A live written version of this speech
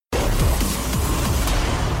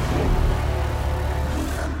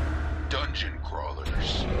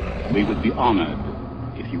We would be honored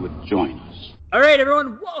if you would join us. All right,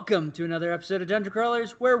 everyone, welcome to another episode of Dungeon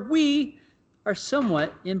Crawlers, where we are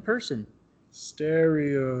somewhat in person.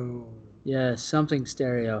 Stereo. Yeah, something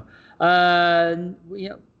stereo.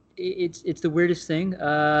 It's the weirdest thing.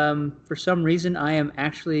 For some reason, I am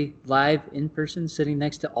actually live in person, sitting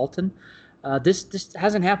next to Alton. This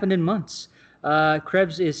hasn't happened in months.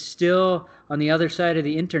 Krebs is still on the other side of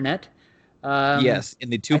the internet. Yes, in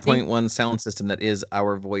the 2.1 sound system that is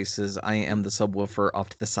our voices, I am the subwoofer off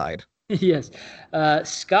to the side. Yes.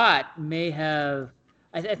 Scott may have...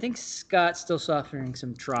 I think Scott's still suffering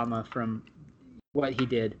some trauma from what he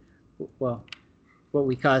did. Well, what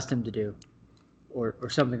we caused him to do. Or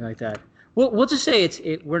something like that. We'll just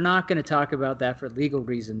say we're not going to talk about that for legal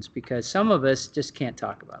reasons, because some of us just can't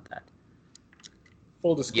talk about that.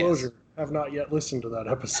 Full disclosure, yes. I've not yet listened to that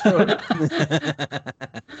episode.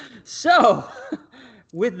 So,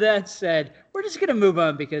 with that said, we're just going to move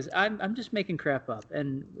on, because I'm just making crap up.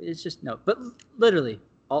 And it's just, no. But literally,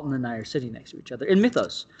 Alton and I are sitting next to each other in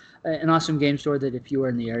Mythos, an awesome game store that if you are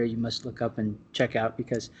in the area, you must look up and check out,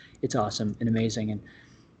 because it's awesome and amazing. And,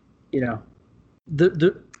 you know,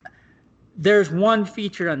 there's one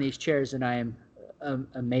feature on these chairs that I am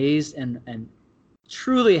amazed and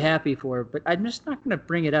truly happy for, but I'm just not going to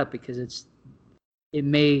bring it up because it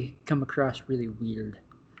may come across really weird.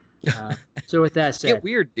 So with that said, get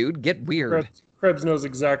weird, dude. Get weird. Krebs knows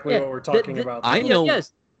exactly what we're talking about. I know.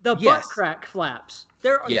 Yes, the butt crack flaps.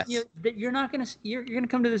 You're not gonna. You're gonna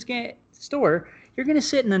come to this store. You're gonna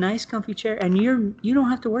sit in a nice, comfy chair, and you don't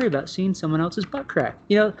have to worry about seeing someone else's butt crack.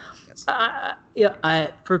 You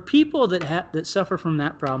know, for people that suffer from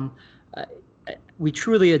that problem, we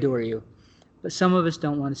truly adore you, but some of us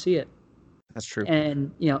don't want to see it. That's true.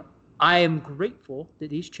 And you know, I am grateful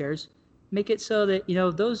that these chairs make it so that, you know,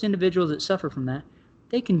 those individuals that suffer from that,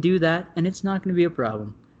 they can do that, and it's not going to be a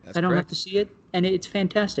problem. I don't have to see it, and it's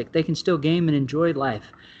fantastic. They can still game and enjoy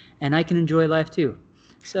life, and I can enjoy life too.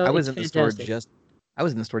 So I was in the store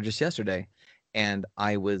just yesterday, and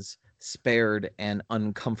I was spared an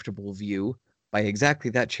uncomfortable view by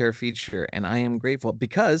exactly that chair feature, and I am grateful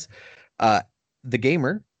because the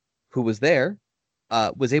gamer who was there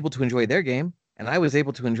was able to enjoy their game, and I was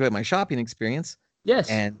able to enjoy my shopping experience. Yes.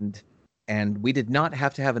 And we did not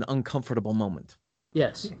have to have an uncomfortable moment.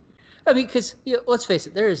 Yes. I mean, because let's face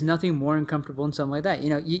it, there is nothing more uncomfortable than something like that.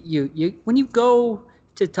 You know, you when you go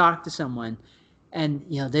to talk to someone, and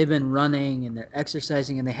you know they've been running and they're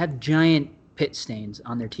exercising and they have giant pit stains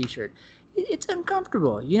on their T-shirt, it's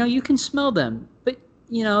uncomfortable. You know, you can smell them, but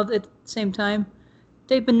you know at the same time,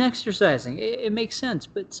 they've been exercising. It makes sense,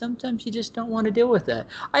 but sometimes you just don't want to deal with that.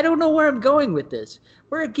 I don't know where I'm going with this.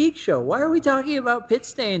 We're a geek show. Why are we talking about pit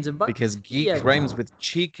stains and because geek rhymes with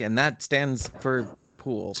cheek, and that stands for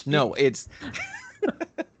pool. No, it's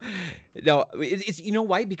no, it's you know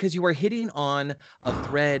why? Because you are hitting on a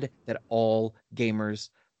thread that all gamers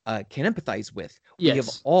can empathize with.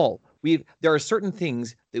 Yes. There are certain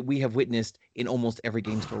things that we have witnessed in almost every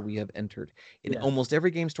game store we have entered. In almost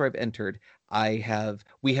every game store I've entered,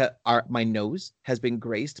 my nose has been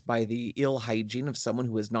graced by the ill hygiene of someone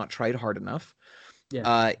who has not tried hard enough.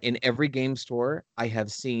 Yeah. In every game store, I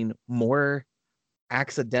have seen more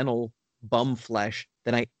accidental bum flesh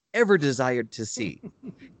than I ever desired to see.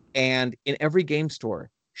 And in every game store,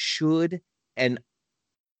 should an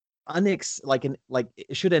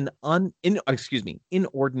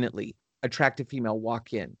inordinately attractive female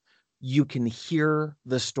walk in, you can hear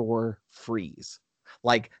the store freeze.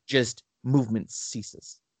 Like just movement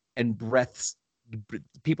ceases and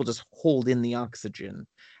people just hold in the oxygen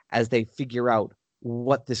as they figure out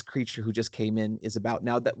what this creature who just came in is about.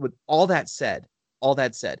 Now that with all that said,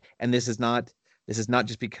 and this is not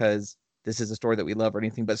just because this is a store that we love or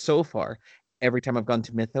anything, but so far, every time I've gone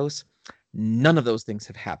to Mythos, none of those things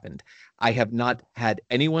have happened. I have not had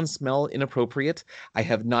anyone smell inappropriate. I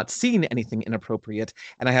have not seen anything inappropriate.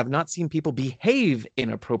 And I have not seen people behave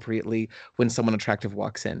inappropriately when someone attractive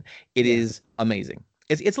walks in. It is amazing.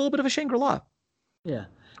 It's a little bit of a Shangri-La. Yeah.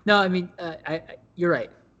 No, I mean, you're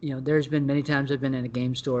right. You know, there's been many times I've been in a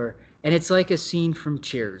game store, and it's like a scene from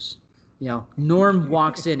Cheers. You know, Norm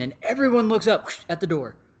walks in, and everyone looks up at the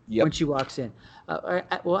door when she walks in.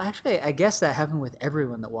 Well, actually, I guess that happened with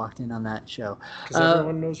everyone that walked in on that show. Because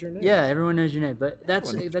everyone knows your name. Yeah, everyone knows your name. But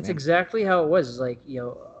that's exactly how it was. It's like, you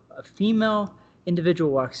know, a female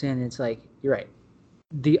individual walks in, and it's like, you're right.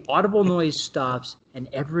 The audible noise stops, and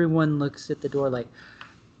everyone looks at the door like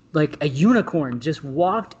a unicorn just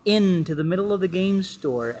walked into the middle of the game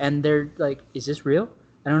store, and they're like, "Is this real?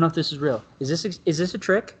 I don't know if this is real. Is this a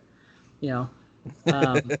trick?" You know.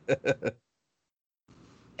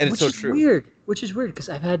 And it's so true. which is weird because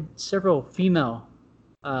I've had several female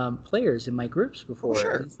players in my groups before.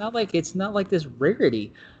 Sure. It's not like this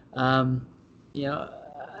rarity. You know,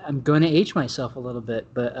 I'm going to age myself a little bit,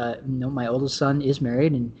 but my oldest son is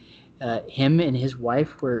married, and him and his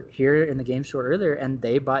wife were here in the game store earlier, and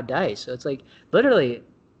they bought dice. So it's like literally,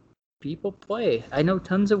 people play. I know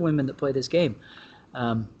tons of women that play this game.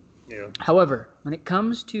 However, when it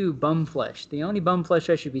comes to bum flesh, the only bum flesh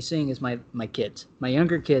I should be seeing is my kids, my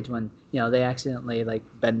younger kids, when they accidentally like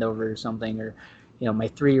bend over or something, or my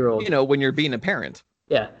 3-year-old. When you're being a parent.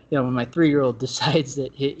 Yeah, when my 3-year-old decides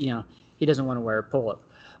that he doesn't want to wear a pull-up,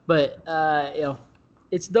 but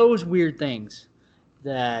it's those weird things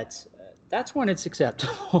that's when it's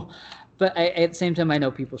acceptable. But at the same time, I know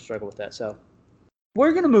people struggle with that, so.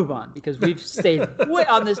 We're going to move on because we've stayed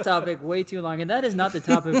on this topic way too long, and that is not the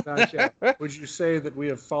topic of our show. Would you say that we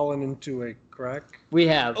have fallen into a crack? We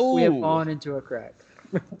have. Ooh. We have fallen into a crack.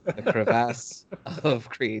 A crevasse of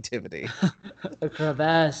creativity. A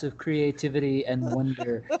crevasse of creativity and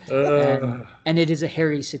wonder. And it is a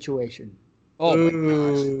hairy situation. Oh,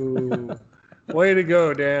 my gosh. Way to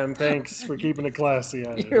go, Dan. Thanks for keeping it classy.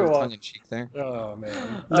 You're welcome. Tongue in cheek there. Oh,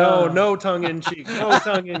 man. No tongue in cheek. No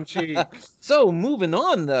tongue in cheek. So moving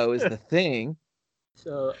on, though, is the thing.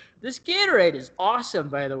 So this Gatorade is awesome,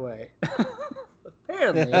 by the way.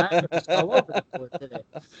 Apparently, I'm just all over the board today.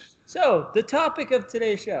 So the topic of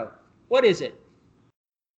today's show, what is it?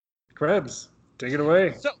 Krebs, take it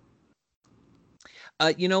away. So,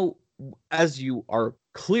 as you are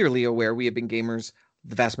clearly aware, we have been gamers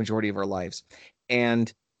the vast majority of our lives.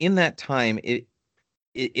 And in that time, it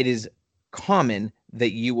is common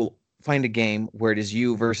that you will find a game where it is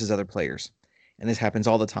you versus other players. And this happens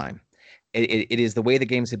all the time. It is the way the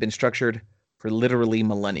games have been structured for literally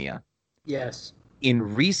millennia. Yes. In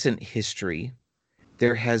recent history,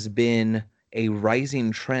 there has been a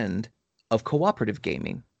rising trend of cooperative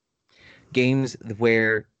gaming. Games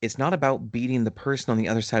where it's not about beating the person on the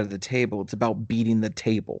other side of the table, it's about beating the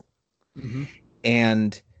table. Mm-hmm.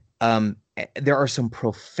 And there are some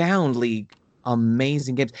profoundly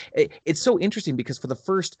amazing games. It's so interesting because for the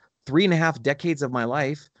first 3.5 decades of my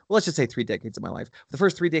life, well, let's just say 3 decades of my life, the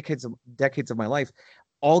first 3 decades of my life,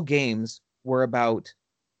 all games were about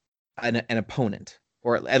an opponent,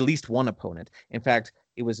 or at least one opponent. In fact,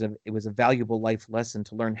 it was a valuable life lesson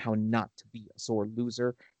to learn how not to be a sore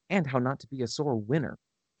loser and how not to be a sore winner.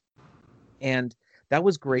 And that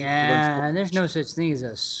was great. Yeah, and there's no such thing as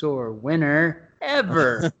a sore winner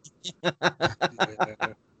ever.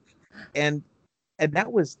 And that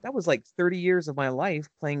was like 30 years of my life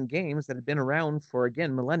playing games that had been around for,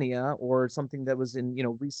 again, millennia, or something that was in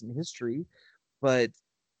recent history. But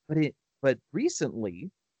recently,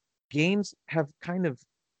 games have kind of,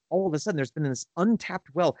 all of a sudden, there's been this untapped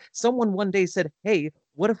well. Someone one day said, "Hey,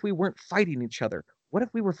 what if we weren't fighting each other? What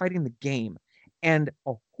if we were fighting the game?" And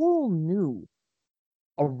a whole new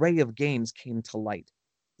array of games came to light.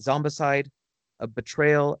 Zombicide, a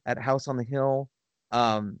Betrayal at House on the Hill,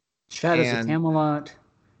 Shadows of Camelot,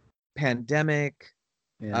 Pandemic.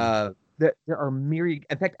 There are myriad.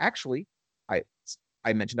 In fact, actually,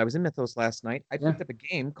 I mentioned I was in Mythos last night. I picked up a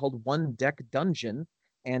game called One Deck Dungeon,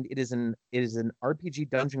 and it is an RPG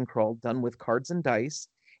dungeon crawl done with cards and dice,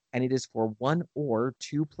 and it is for 1 or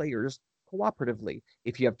 2 players cooperatively.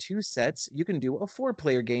 If you have 2 sets, you can do a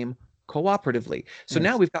 4-player game cooperatively. So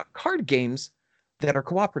now we've got card games that are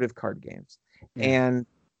cooperative card games. And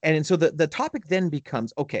so the topic then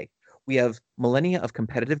becomes, okay, we have millennia of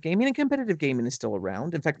competitive gaming, and competitive gaming is still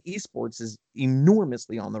around. In fact, esports is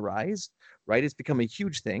enormously on the rise, right? It's become a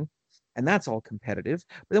huge thing, and that's all competitive.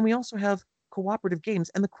 But then we also have cooperative games,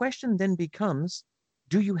 and the question then becomes,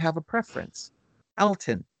 do you have a preference?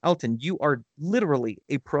 Alton, you are literally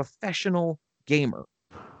a professional gamer.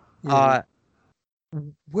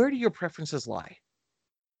 Where do your preferences lie?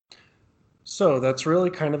 So that's really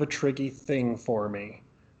kind of a tricky thing for me.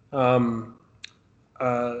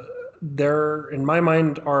 There, in my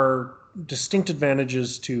mind, are distinct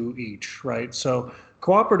advantages to each, right? So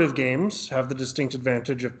cooperative games have the distinct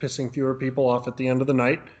advantage of pissing fewer people off at the end of the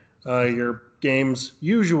night. Your games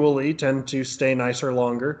usually tend to stay nicer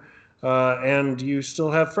longer, and you still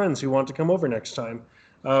have friends who want to come over next time.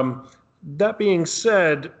 That being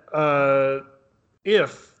said,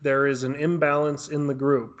 if there is an imbalance in the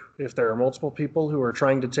group, if there are multiple people who are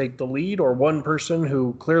trying to take the lead, or one person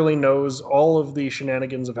who clearly knows all of the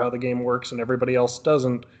shenanigans of how the game works and everybody else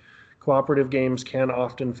doesn't, cooperative games can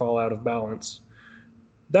often fall out of balance.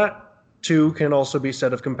 That, too, can also be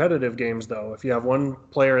said of competitive games, though. If you have one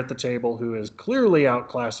player at the table who is clearly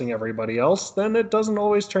outclassing everybody else, then it doesn't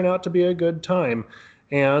always turn out to be a good time.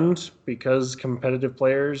 And because competitive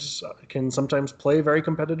players can sometimes play very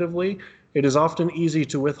competitively, it is often easy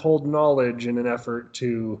to withhold knowledge in an effort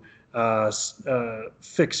to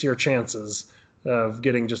fix your chances of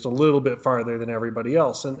getting just a little bit farther than everybody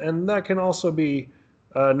else. And that can also be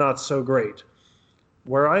not so great.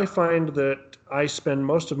 Where I find that I spend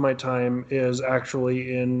most of my time is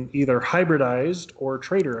actually in either hybridized or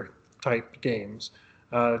trader type games.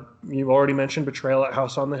 You've already mentioned Betrayal at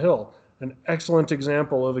House on the Hill, an excellent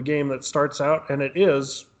example of a game that starts out and it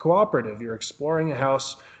is cooperative. You're exploring a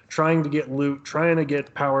house, trying to get loot, trying to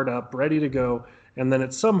get powered up, ready to go, and then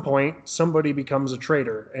at some point somebody becomes a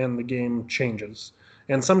traitor and the game changes.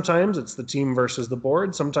 And sometimes it's the team versus the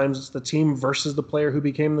board, sometimes it's the team versus the player who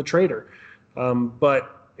became the traitor.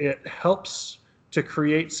 But it helps to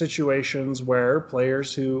create situations where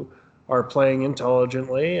players who are playing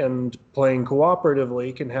intelligently and playing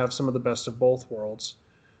cooperatively can have some of the best of both worlds.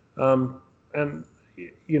 And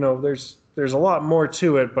there's a lot more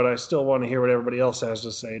to it, but I still want to hear what everybody else has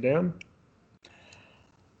to say. Dan?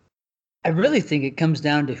 I really think it comes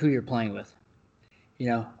down to who you're playing with.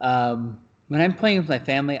 When I'm playing with my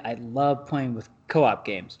family, I love playing with co-op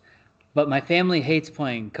games, but my family hates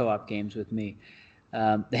playing co-op games with me.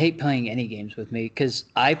 They hate playing any games with me because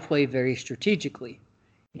I play very strategically.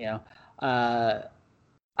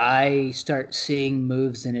 I start seeing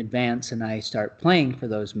moves in advance and I start playing for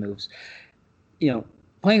those moves.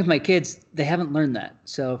 Playing with my kids, they haven't learned that.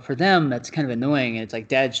 So for them, that's kind of annoying. It's like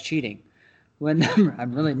dad's cheating when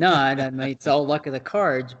I'm really not. I mean, it's all luck of the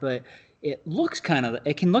cards, but it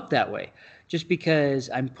can look that way just because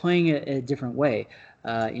I'm playing it a different way.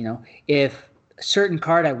 If a certain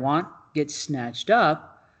card I want gets snatched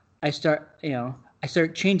up, I start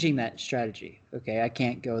changing that strategy. Okay, I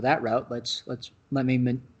can't go that route. Let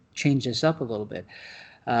me change this up a little bit.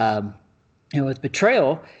 With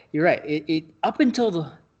Betrayal, you're right. It up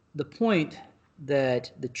until the point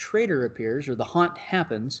that the traitor appears or the haunt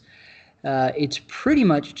happens, it's pretty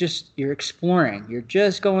much just you're exploring. You're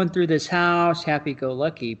just going through this house,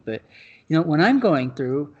 happy-go-lucky. But when I'm going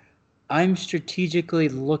through, I'm strategically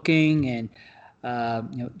looking and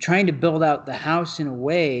trying to build out the house in a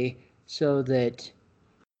way so that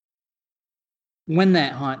when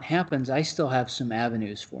that haunt happens, I still have some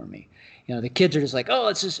avenues for me. The kids are just like,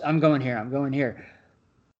 oh, I'm going here.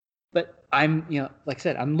 But I'm, like I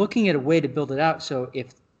said, I'm looking at a way to build it out. So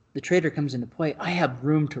if the traitor comes into play, I have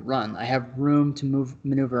room to run. I have room to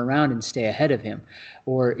maneuver around and stay ahead of him.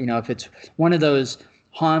 Or, if it's one of those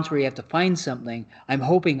haunts where you have to find something, I'm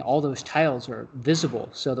hoping all those tiles are visible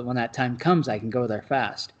so that when that time comes, I can go there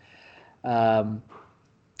fast.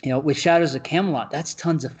 With Shadows of Camelot, that's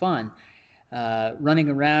tons of fun. Running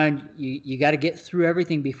around, you got to get through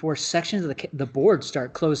everything before sections of the board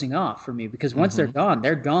start closing off for me, because once they're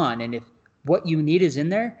gone. And if what you need is in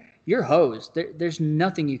there, you're hosed. There's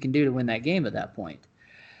nothing you can do to win that game at that point.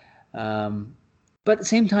 But at the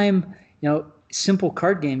same time, simple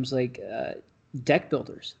card games like deck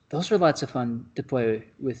builders, those are lots of fun to play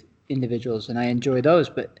with individuals, and I enjoy those.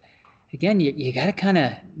 But again, you got to kind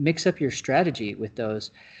of mix up your strategy with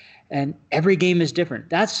those. And every game is different.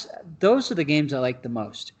 Those are the games I like the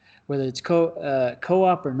most, whether it's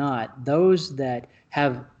co-op or not. Those that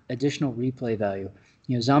have additional replay value.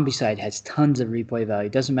 Zombicide has tons of replay value.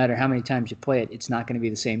 Doesn't matter how many times you play it, it's not going to be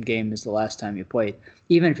the same game as the last time you played,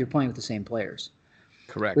 even if you're playing with the same players.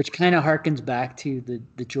 Correct. Which kind of harkens back to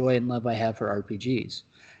the joy and love I have for RPGs.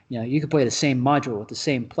 You could play the same module with the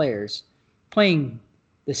same players, playing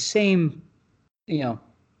the same,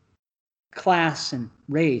 class and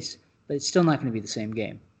race, but it's still not going to be the same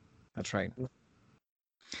game. That's right.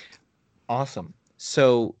 Awesome.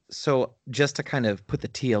 So just to kind of put the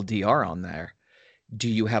TLDR on there, do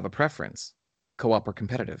you have a preference, co-op or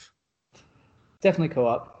competitive? Definitely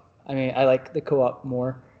co-op. I mean, I like the co-op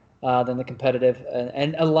more than the competitive,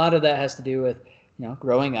 and a lot of that has to do with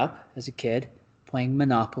growing up as a kid playing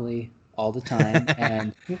Monopoly all the time,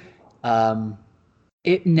 and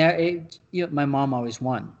my mom always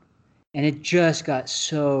won. And it just got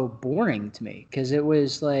so boring to me because it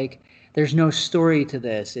was like, there's no story to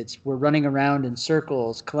this. We're running around in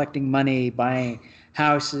circles, collecting money, buying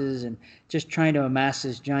houses, and just trying to amass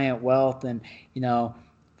this giant wealth. And,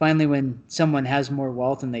 finally when someone has more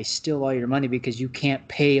wealth and they steal all your money because you can't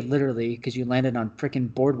pay literally because you landed on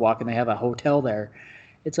frickin' Boardwalk and they have a hotel there,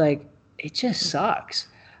 it's like, it just sucks.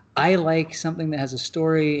 I like something that has a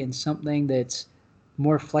story and something that's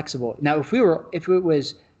more flexible. Now, if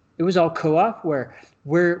it was all co-op where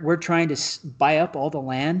we're trying to buy up all the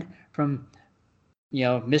land from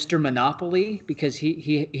Mr. Monopoly, because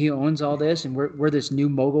he owns all this, and we're this new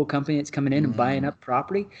mogul company that's coming in and buying up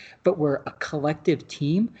property, but we're a collective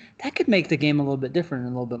team. That could make the game a little bit different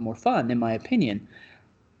and a little bit more fun, in my opinion.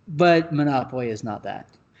 But Monopoly is not that.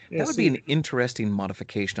 That would be an interesting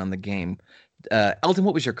modification on the game. Elton,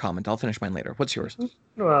 what was your comment? I'll finish mine later. What's yours?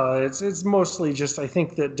 Well, it's mostly just I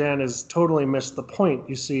think that Dan has totally missed the point.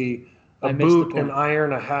 You see a boot, an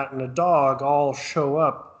iron, a hat, and a dog all show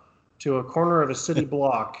up to a corner of a city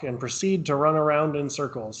block and proceed to run around in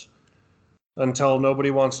circles until nobody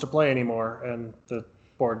wants to play anymore and the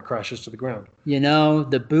board crashes to the ground.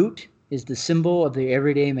 The boot is the symbol of the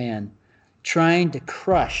everyday man trying to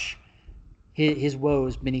crush his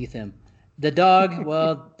woes beneath him. The dog,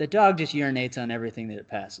 well, the dog just urinates on everything that it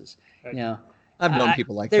passes. I've known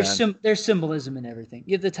people like that. There's symbolism in everything.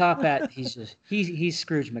 You have the top hat, he's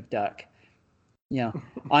Scrooge McDuck.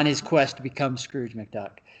 On his quest to become Scrooge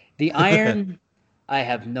McDuck. The iron, I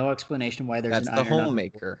have no explanation why there's an iron. That's the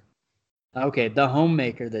homemaker. Okay, the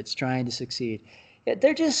homemaker that's trying to succeed. Yeah,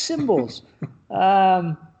 they're just symbols.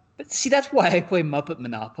 But see, that's why I play Muppet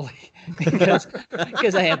Monopoly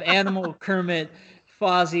because I have Animal, Kermit,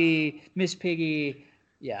 Fozzie, Miss Piggy.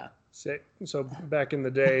 Yeah. So back in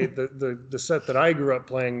the day, the set that I grew up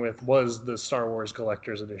playing with was the Star Wars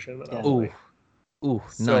Collector's Edition Monopoly. Ooh,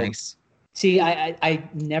 nice. See, I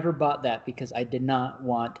never bought that because I did not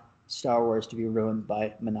want Star Wars to be ruined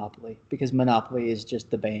by Monopoly because Monopoly is just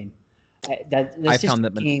the bane. That's just a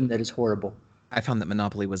game that is horrible. I found that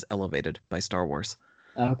Monopoly was elevated by Star Wars.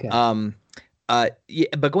 Okay. Yeah,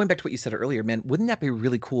 but going back to what you said earlier, man, wouldn't that be a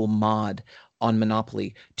really cool mod on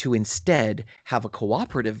Monopoly to instead have a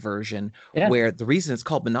cooperative version where the reason it's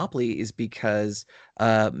called Monopoly is because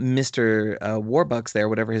Mr. Warbucks there,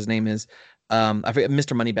 whatever his name is, I forget,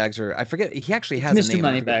 Mr. Moneybags, or I forget, he actually has a name. Mr.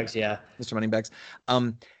 Moneybags, yeah. Mr. Moneybags.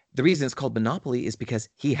 The reason it's called Monopoly is because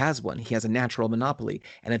he has one. He has a natural monopoly,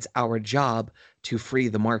 and it's our job to free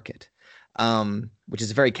the market, which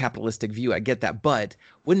is a very capitalistic view. I get that. But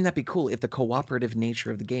wouldn't that be cool if the cooperative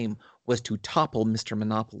nature of the game was to topple Mr.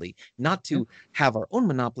 Monopoly, not to have our own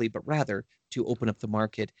monopoly, but rather to open up the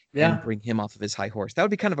market and bring him off of his high horse? That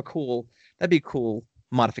would be kind of a cool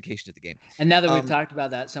modification to the game. And now that we've talked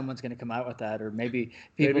about that, someone's going to come out with that, or maybe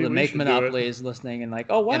people that make Monopoly is listening and like,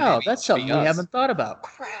 oh wow, that's something we haven't thought about.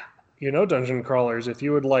 Crap. Dungeon Crawlers, if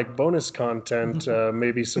you would like bonus content,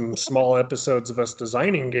 maybe some small episodes of us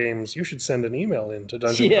designing games, you should send an email in to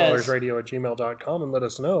dungeoncrawlersradio@gmail.com and let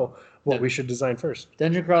us know what we should design first.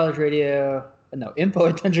 Dungeon Crawlers Radio. No,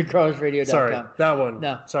 info@dungeoncrawlersradio.com. Sorry, that one.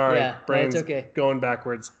 No. Sorry, brain's going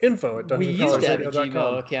backwards. Info@dungeoncrawlersradio.com. We used to have a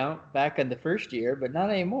Gmail account back in the first year, but not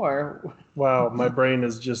anymore. Wow, my brain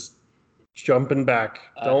is just jumping back.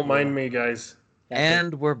 Don't mind me, guys.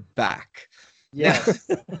 And we're back. Yes.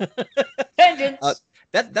 Tangents.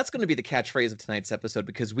 That's going to be the catchphrase of tonight's episode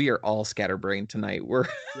because we are all scatterbrained tonight.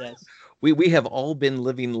 Yes. we have all been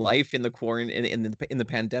living life in the quarantine in the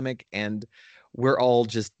pandemic, and we're all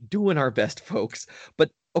just doing our best, folks.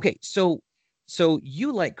 But okay, so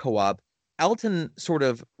you like co-op. Alton sort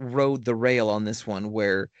of rode the rail on this one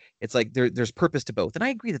where it's like there's purpose to both. And I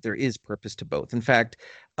agree that there is purpose to both. In fact,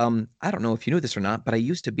 I don't know if you knew this or not, but I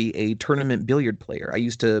used to be a tournament billiard player. I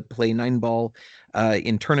used to play 9-ball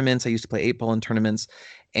in tournaments. I used to play 8-ball in tournaments.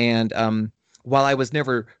 And while I was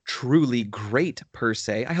never truly great per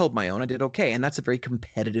se, I held my own. I did okay. And that's a very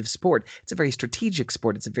competitive sport. It's a very strategic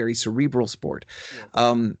sport. It's a very cerebral sport.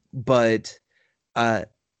 But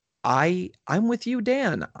I'm with you,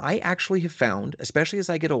 Dan. I actually have found, especially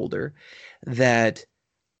as I get older, that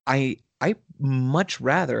I much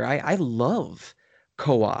rather, I love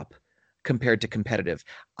co-op compared to competitive.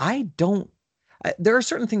 There are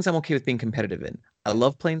certain things I'm okay with being competitive in. I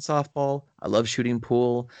love playing softball. I love shooting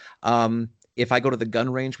pool. If I go to the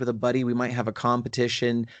gun range with a buddy, we might have a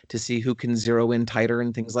competition to see who can zero in tighter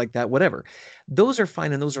and things like that, whatever. Those are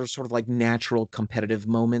fine, and those are sort of like natural competitive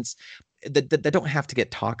moments that don't have to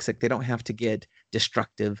get toxic. They don't have to get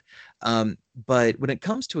destructive. But when it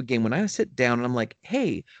comes to a game, when I sit down and I'm like,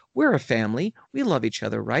 hey, we're a family. We love each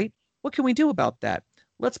other, right? What can we do about that?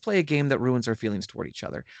 Let's play a game that ruins our feelings toward each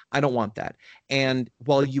other. I don't want that. And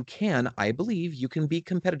while you can, I believe you can be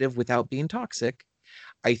competitive without being toxic,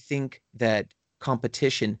 I think that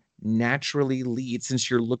competition naturally leads, since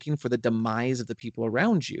you're looking for the demise of the people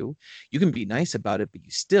around you, you can be nice about it, but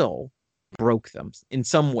you still broke them in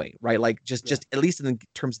some way, right? Like just at least in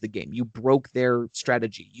terms of the game, you broke their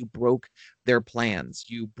strategy, you broke their plans,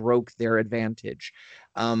 you broke their advantage.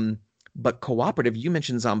 But cooperative, you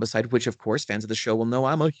mentioned Zombicide, which of course fans of the show will know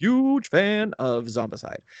I'm a huge fan of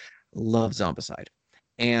Zombicide. Love Zombicide.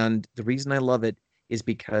 And the reason I love it is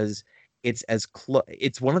because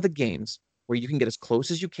It's one of the games where you can get as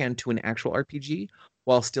close as you can to an actual RPG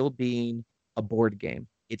while still being a board game.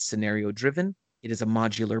 It's scenario driven. It is a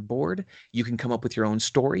modular board. You can come up with your own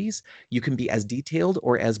stories. You can be as detailed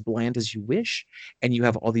or as bland as you wish. And you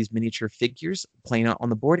have all these miniature figures playing out on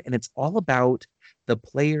the board. And it's all about the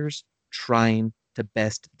players trying to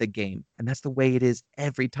best the game. And that's the way it is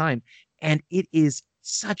every time. And it is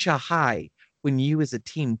such a high when you as a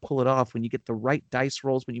team pull it off, when you get the right dice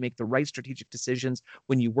rolls, when you make the right strategic decisions,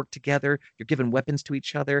 when you work together, you're giving weapons to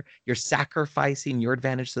each other, you're sacrificing your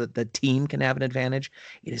advantage so that the team can have an advantage.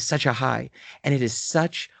 It is such a high. And it is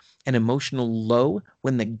such an emotional low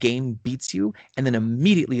when the game beats you. And then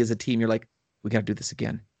immediately as a team, you're like, we got to do this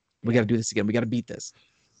again. We got to do this again. We got to beat this.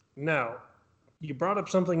 Now, you brought up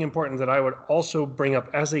something important that I would also bring up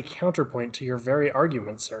as a counterpoint to your very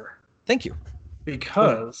argument, sir. Thank you.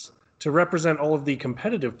 Because to represent all of the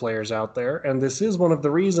competitive players out there, and this is one of the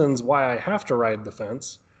reasons why I have to ride the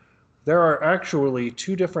fence, there are actually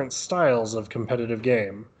two different styles of competitive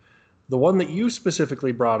game. The one that you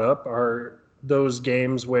specifically brought up are those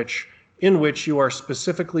games in which you are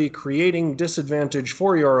specifically creating disadvantage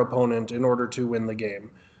for your opponent in order to win the game,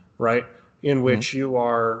 right? In which you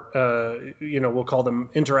are, we'll call them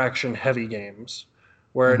interaction-heavy games,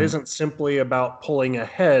 where it isn't simply about pulling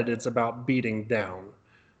ahead, it's about beating down,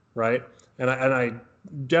 right? And I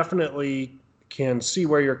definitely can see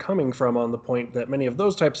where you're coming from on the point that many of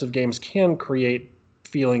those types of games can create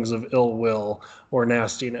feelings of ill will or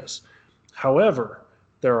nastiness. However,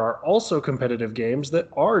 there are also competitive games that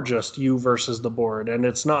are just you versus the board, and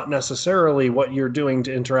it's not necessarily what you're doing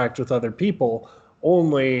to interact with other people,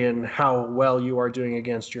 only in how well you are doing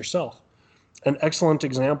against yourself. An excellent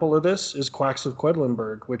example of this is Quacks of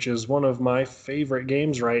Quedlinburg, which is one of my favorite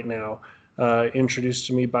games right now, introduced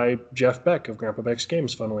to me by Jeff Beck of Grandpa Beck's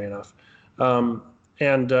Games, funnily enough.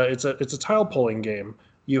 It's a tile pulling game.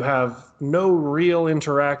 You have no real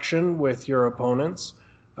interaction with your opponents,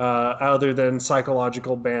 other than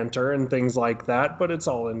psychological banter and things like that, but it's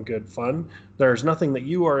all in good fun. There's nothing that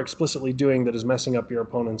you are explicitly doing that is messing up your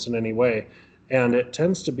opponents in any way. And it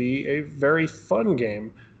tends to be a very fun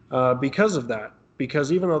game because of that.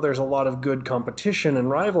 Because even though there's a lot of good competition and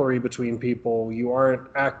rivalry between people, you aren't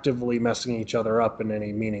actively messing each other up in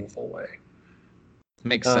any meaningful way.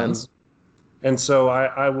 Makes sense. And so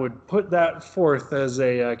I would put that forth as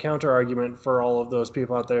a counter-argument for all of those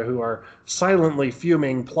people out there who are silently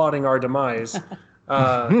fuming, plotting our demise,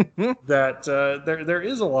 that there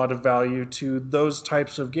is a lot of value to those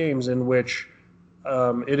types of games in which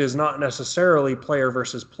it is not necessarily player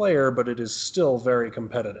versus player, but it is still very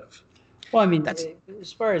competitive. Well, I mean,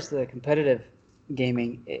 as far as the competitive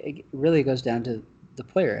gaming, it really goes down to the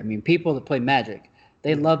player. I mean, people that play Magic,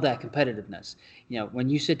 they love that competitiveness. You know, when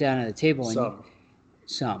you sit down at a table and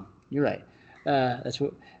you're right. That's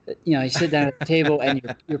what you sit down at the table and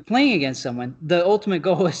you're playing against someone. The ultimate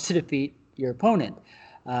goal is to defeat your opponent.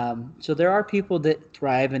 So there are people that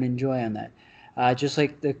thrive and enjoy on that. Just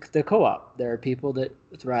like the co-op, there are people that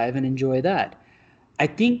thrive and enjoy that. I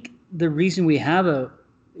think the reason we have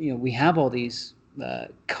all these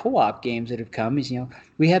co-op games that have come is,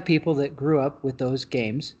 we have people that grew up with those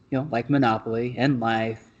games, like Monopoly and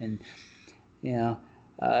Life, and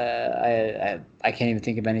I can't even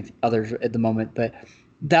think of any others at the moment, but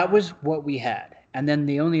that was what we had. And then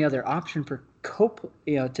the only other option for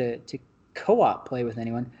to co-op play with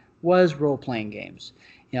anyone was role-playing games,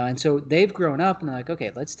 and so they've grown up and they're like,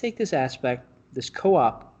 okay, let's take this aspect, this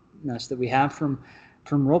co-opness that we have from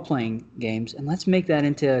role-playing games, and let's make that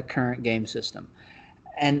into a current game system.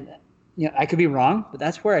 And I could be wrong, but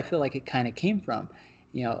that's where I feel like it kind of came from,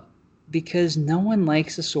 because no one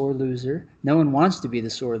likes a sore loser, no one wants to be the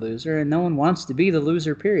sore loser, and no one wants to be the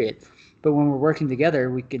loser, period. But when we're working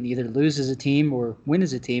together, we can either lose as a team or win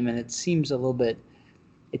as a team, and it seems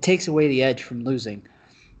it takes away the edge from losing,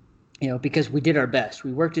 because we did our best.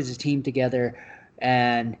 We worked as a team together,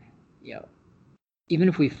 and even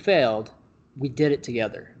if we failed, we did it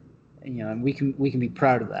together, and we can be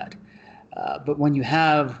proud of that. But when you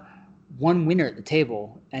have one winner at the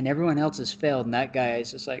table and everyone else has failed, and that guy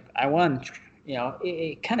is just like, I won,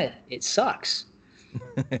 it sucks.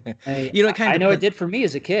 I know it did for me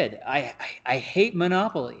as a kid. I hate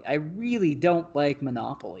Monopoly. I really don't like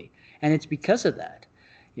Monopoly, and it's because of that.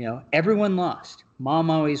 Everyone lost. Mom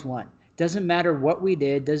always won. Doesn't matter what we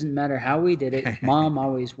did. Doesn't matter how we did it. Mom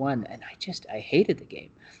always won, and I hated the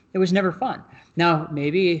game. It was never fun. Now,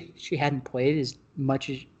 maybe if she hadn't played as much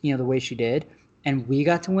as, the way she did, and we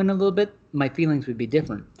got to win a little bit, my feelings would be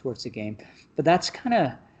different towards the game. But that's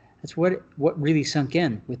what really sunk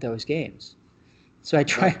in with those games. So I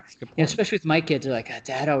try, That's a good you know, point. especially with my kids, they're like,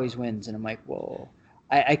 Dad always wins. And I'm like, whoa.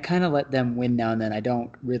 I kind of let them win now and then. I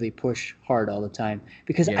don't really push hard all the time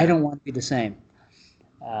because I Yeah. don't want to be the same.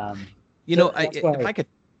 Um, You so know, that's why.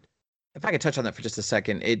 if I could touch on that for just a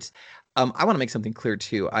second, it's I want to make something clear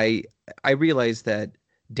too. I realize that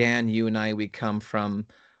Dan, you and I, we come from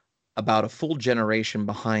about a full generation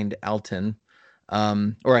behind Elton,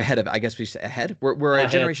 or ahead of. I guess we say ahead. We're a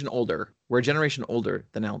Ahead. generation older. We're a generation older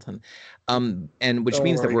than Elton, and which Don't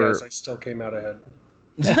means that worry, we're guys. I still came out ahead.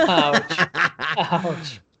 Ouch.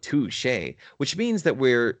 Ouch. touche. Which means that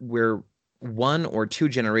we're one or two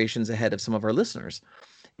generations ahead of some of our listeners.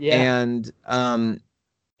 Yeah. And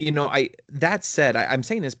you know, that said, I'm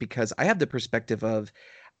saying this because I have the perspective of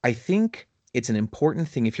I think it's an important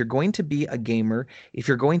thing if you're going to be a gamer, if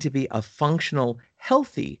you're going to be a functional,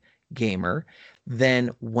 healthy gamer, then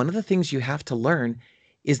one of the things you have to learn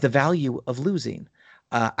is the value of losing.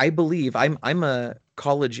 I believe I'm a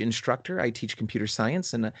college instructor. I teach computer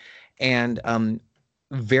science, and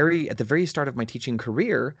very at the very start of my teaching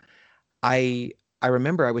career, I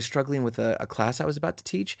remember I was struggling with a class I was about to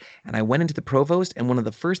teach, and I went into the provost, and one of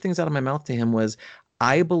the first things out of my mouth to him was,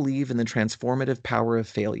 I believe in the transformative power of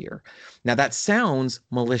failure. Now, that sounds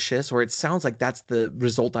malicious, or it sounds like that's the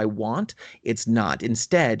result I want. It's not.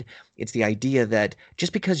 Instead, it's the idea that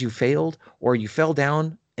just because you failed or you fell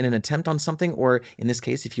down in an attempt on something, or in this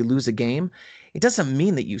case, if you lose a game, it doesn't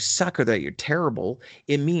mean that you suck or that you're terrible.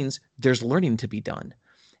 It means there's learning to be done.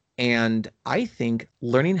 And I think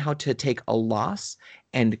learning how to take a loss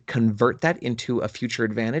and convert that into a future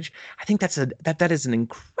advantage, I think that is an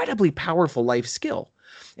incredibly powerful life skill.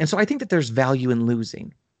 And so I think that there's value in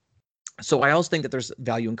losing. So I also think that there's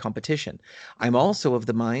value in competition. I'm also of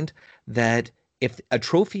the mind that if a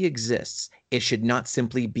trophy exists, it should not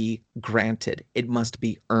simply be granted. It must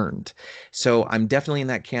be earned. So I'm definitely in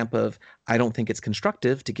that camp of I don't think it's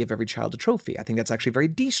constructive to give every child a trophy. I think that's actually very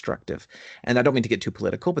destructive. And I don't mean to get too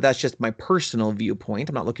political, but that's just my personal viewpoint.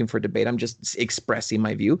 I'm not looking for a debate. I'm just expressing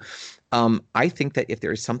my view. I think that if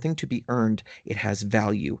there is something to be earned, it has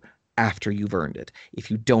value after you've earned it. If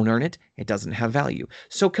you don't earn it, it doesn't have value.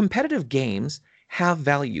 So competitive games have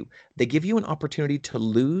value. They give you an opportunity to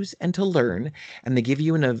lose and to learn, and they give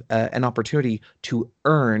you an opportunity to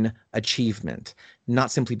earn achievement,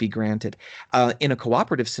 not simply be granted. In a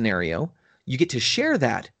cooperative scenario, you get to share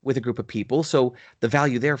that with a group of people. So the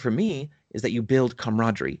value there for me is that you build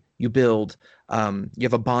camaraderie. You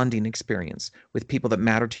have a bonding experience with people that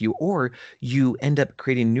matter to you, or you end up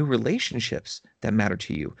creating new relationships that matter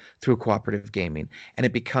to you through cooperative gaming. And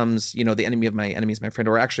it becomes, the enemy of my enemy is my friend,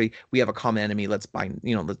 or actually we have a common enemy. Let's bind,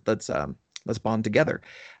 let's bond together.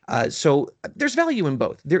 So there's value in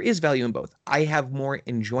both. There is value in both. I have more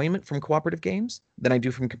enjoyment from cooperative games than I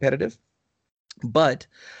do from competitive. But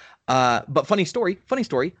funny story.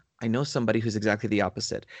 I know somebody who's exactly the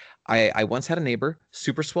opposite. I once had a neighbor,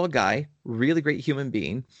 super swell guy, really great human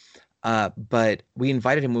being. But we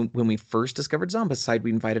invited him when we first discovered Zombicide.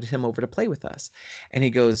 We invited him over to play with us, and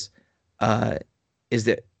he goes, "Who's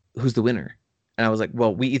the winner?" And I was like,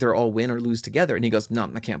 "Well, we either all win or lose together." And he goes, "No,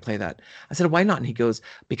 I can't play that." I said, "Why not?" And he goes,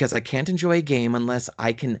 "Because I can't enjoy a game unless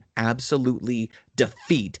I can absolutely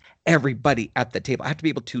defeat everybody at the table. I have to be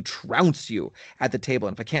able to trounce you at the table,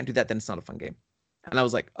 and if I can't do that, then it's not a fun game." And I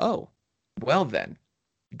was like, "Oh, well then,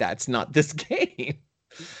 that's not this game."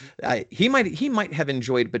 He might have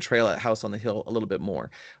enjoyed Betrayal at House on the Hill a little bit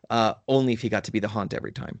more, only if he got to be the haunt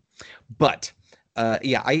every time. But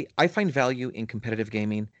yeah, I find value in competitive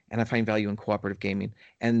gaming, and I find value in cooperative gaming.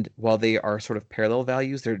 And while they are sort of parallel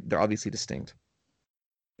values, they're obviously distinct.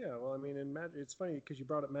 Yeah, well, I mean, in Magic, it's funny because you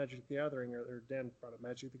brought up Magic the Gathering, or Dan brought up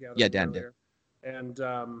Magic the Gathering Yeah, Dan did. earlier. And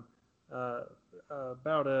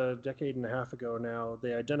about a decade and a half ago now,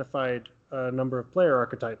 they identified a number of player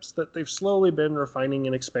archetypes that they've slowly been refining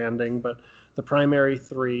and expanding, but the primary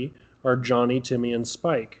three are Johnny, Timmy, and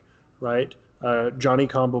Spike, right? Johnny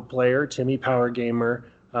combo player, Timmy power gamer,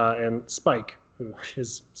 and Spike, who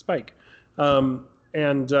is Spike.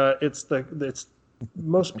 It's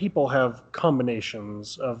most people have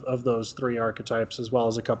combinations of those three archetypes, as well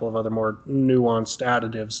as a couple of other more nuanced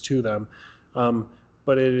additives to them.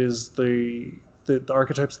 But it is the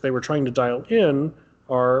archetypes that they were trying to dial in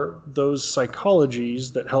are those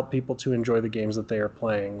psychologies that help people to enjoy the games that they are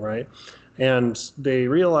playing, right? And they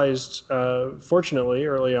realized, fortunately,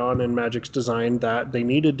 early on in Magic's design, that they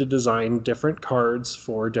needed to design different cards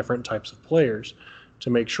for different types of players to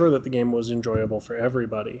make sure that the game was enjoyable for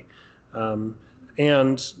everybody.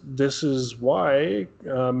 And this is why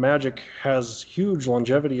Magic has huge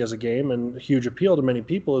longevity as a game and huge appeal to many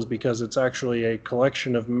people, is because it's actually a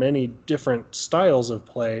collection of many different styles of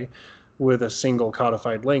play with a single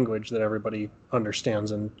codified language that everybody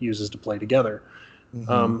understands and uses to play together.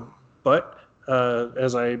 But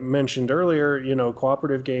as I mentioned earlier,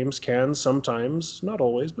 cooperative games can sometimes, not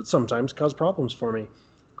always, but sometimes cause problems for me.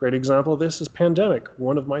 Great example of this is Pandemic,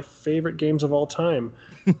 one of my favorite games of all time.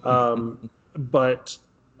 But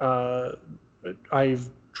I've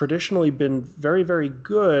traditionally been very, very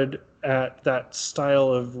good at that style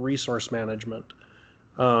of resource management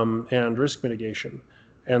and risk mitigation.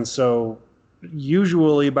 And so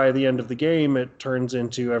usually by the end of the game, it turns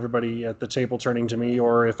into everybody at the table turning to me,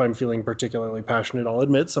 or if I'm feeling particularly passionate, I'll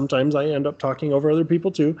admit sometimes I end up talking over other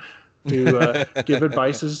people too, to give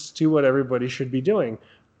advice as to what everybody should be doing.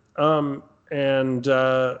 And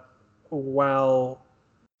while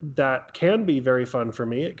that can be very fun for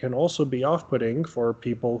me, it can also be off-putting for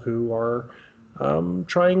people who are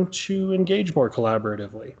trying to engage more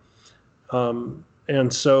collaboratively.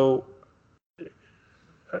 And so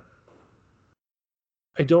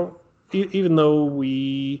I don't, even though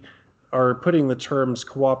we are putting the terms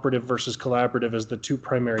cooperative versus collaborative as the two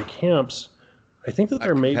primary camps, I think that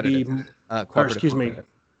there may be,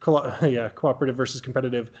 cooperative versus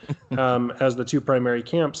competitive as the two primary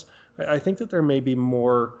camps. I think that there may be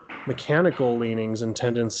more mechanical leanings and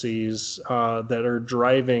tendencies that are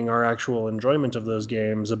driving our actual enjoyment of those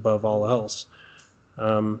games above all else.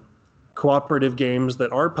 Cooperative games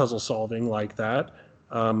that are puzzle solving like that,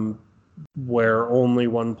 where only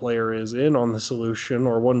one player is in on the solution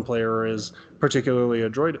or one player is particularly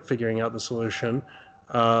adroit at figuring out the solution,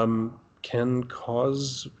 can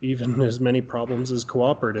cause even as many problems as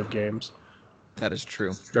cooperative games. That is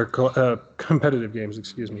true. Or competitive games,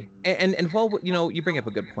 excuse me. And while, you bring up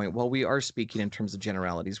a good point. While we are speaking in terms of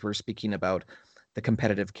generalities, we're speaking about the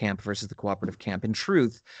competitive camp versus the cooperative camp. In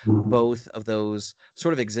truth, both of those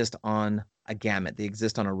sort of exist on a gamut. They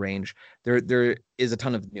exist on a range. There is a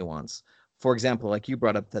ton of nuance. For example, like you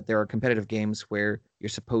brought up, that there are competitive games where you're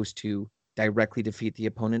supposed to directly defeat the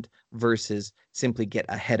opponent versus simply get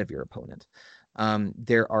ahead of your opponent.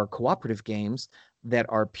 There are cooperative games that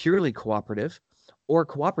are purely cooperative, or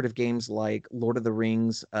cooperative games like Lord of the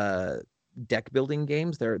Rings deck building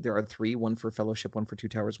games. There are three: one for Fellowship, one for Two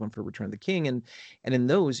Towers, one for Return of the King. And in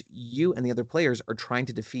those, you and the other players are trying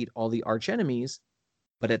to defeat all the arch enemies.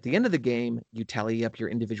 But at the end of the game, you tally up your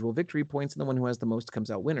individual victory points, and the one who has the most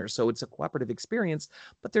comes out winner. So it's a cooperative experience,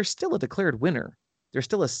 but there's still a declared winner. There's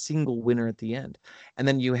still a single winner at the end. And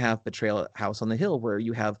then you have Betrayal House on the Hill, where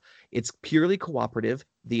it's purely cooperative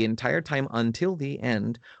the entire time until the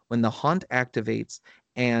end, when the haunt activates,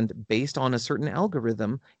 and based on a certain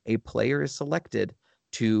algorithm, a player is selected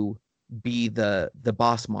to be the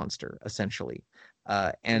boss monster, essentially.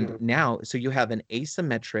 Now, so you have an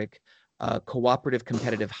asymmetric cooperative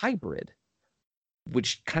competitive hybrid,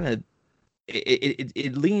 which kind of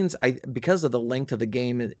it leans, because of the length of the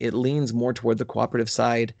game, it leans more toward the cooperative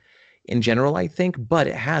side in general, I think, but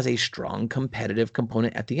it has a strong competitive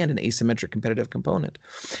component at the end, an asymmetric competitive component.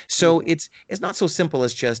 So it's not so simple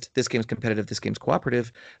as just this game's competitive, this game's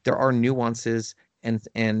cooperative. There are nuances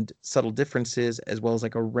and subtle differences, as well as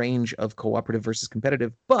like a range of cooperative versus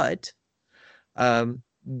competitive, but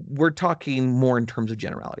we're talking more in terms of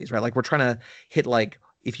generalities, right? Like we're trying to hit, like,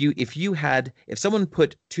 if someone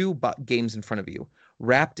put two games in front of you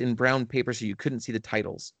wrapped in brown paper so you couldn't see the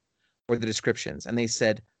titles or the descriptions, and they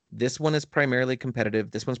said, this one is primarily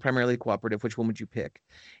competitive, this one's primarily cooperative, which one would you pick?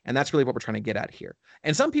 And that's really what we're trying to get at here.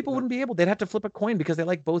 And some people wouldn't be able, they'd have to flip a coin because they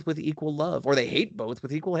like both with equal love, or they hate both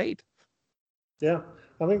with equal hate. Yeah,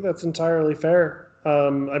 I think that's entirely fair.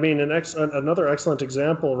 I mean, another excellent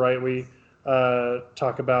example, right? We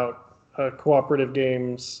talk about cooperative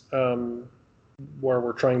games where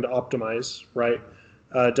we're trying to optimize, right?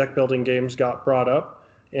 Deck building games got brought up,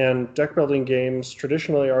 and deck building games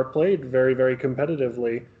traditionally are played very, very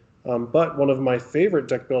competitively. But one of my favorite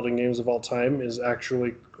deck building games of all time is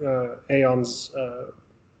actually Aeon's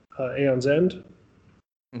End.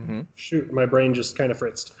 Mm-hmm. Shoot, my brain just kind of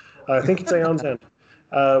fritzed. I think it's Aeon's End.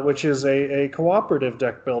 Which is a cooperative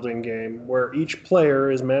deck building game where each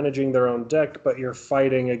player is managing their own deck, but you're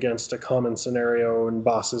fighting against a common scenario and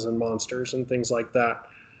bosses and monsters and things like that.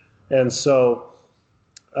 And so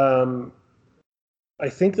I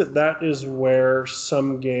think that is where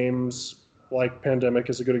some games, like Pandemic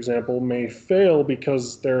is a good example, may fail,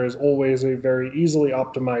 because there is always a very easily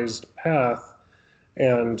optimized path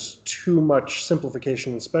and too much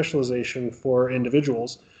simplification and specialization for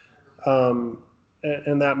individuals.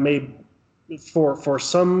 And that may, for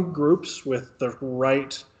some groups with the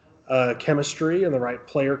right chemistry and the right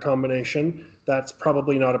player combination, that's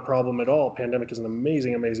probably not a problem at all. Pandemic is an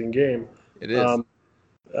amazing, amazing game. It is.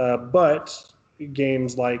 But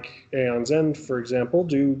games like Aeon's End, for example,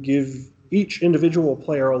 do give each individual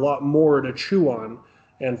player a lot more to chew on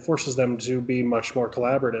and forces them to be much more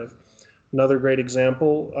collaborative. Another great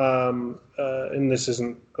example, and this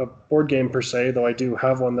isn't a board game per se, though I do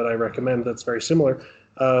have one that I recommend that's very similar.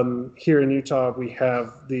 Here in Utah, we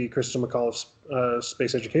have the Crystal McAuliffe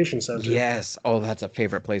Space Education Center. Yes. Oh, that's a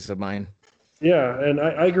favorite place of mine. Yeah, and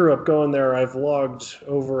I grew up going there. I've logged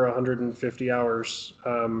over 150 hours.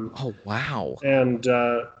 Oh, wow. And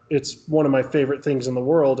it's one of my favorite things in the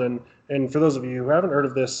world. And for those of you who haven't heard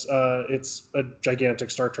of this, it's a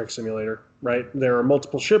gigantic Star Trek simulator, right? There are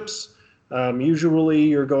multiple ships. Usually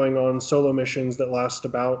you're going on solo missions that last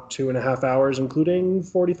about 2.5 hours, including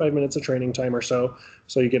 45 minutes of training time or so.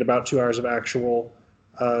 So you get about 2 hours of actual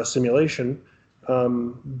simulation.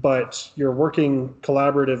 But you're working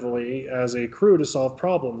collaboratively as a crew to solve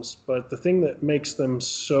problems. But the thing that makes them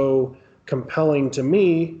so compelling to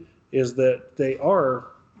me is that they are,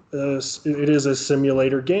 it is a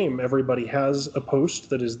simulator game. Everybody has a post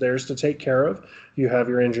that is theirs to take care of. You have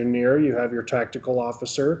your engineer, you have your tactical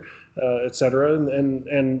officer, et cetera.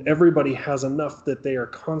 And everybody has enough that they are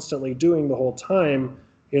constantly doing the whole time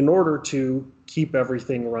in order to keep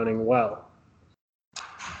everything running well.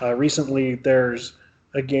 Recently, there's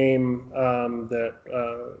a game that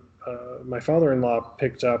my father-in-law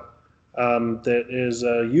picked up that is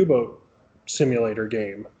a U-boat simulator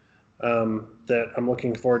game that I'm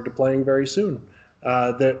looking forward to playing very soon.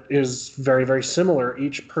 That is very, very similar.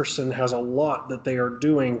 Each person has a lot that they are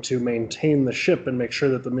doing to maintain the ship and make sure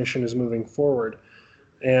that the mission is moving forward.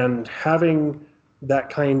 And having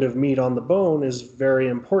that kind of meat on the bone is very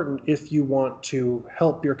important if you want to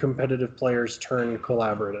help your competitive players turn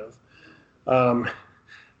collaborative.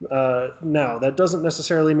 Now, that doesn't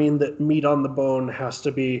necessarily mean that meat on the bone has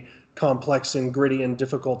to be complex and gritty and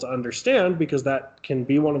difficult to understand, because that can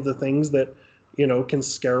be one of the things that, can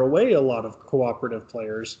scare away a lot of cooperative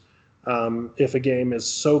players. If a game is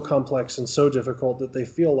so complex and so difficult that they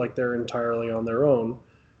feel like they're entirely on their own.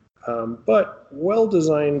 But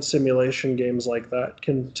well-designed simulation games like that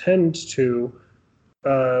can tend to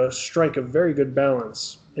strike a very good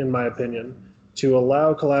balance, in my opinion, to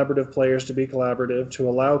allow collaborative players to be collaborative, to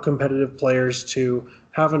allow competitive players to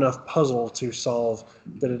have enough puzzle to solve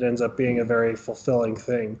that it ends up being a very fulfilling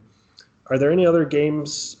thing. Are there any other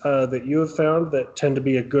games that you have found that tend to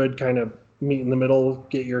be a good kind of meet in the middle,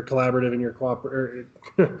 get your collaborative and your cooperative,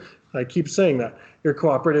 I keep saying that, your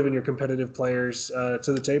cooperative and your competitive players to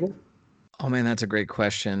the table? Oh man, that's a great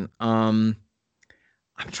question. I'm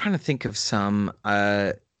trying to think of some.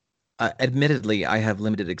 Admittedly, I have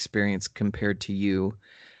limited experience compared to you,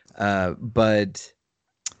 but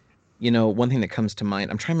one thing that comes to mind.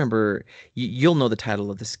 I'm trying to remember. You'll know the title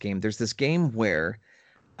of this game. There's this game where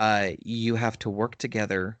you have to work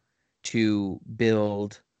together to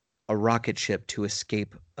build a rocket ship to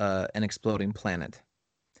escape an exploding planet,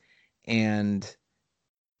 and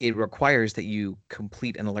it requires that you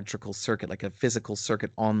complete an electrical circuit, like a physical circuit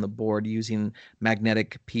on the board using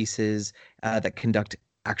magnetic pieces that conduct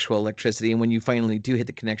actual electricity. And when you finally do hit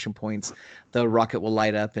the connection points, the rocket will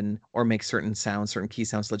light up or make certain sounds, certain key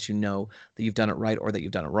sounds to let you know that you've done it right or that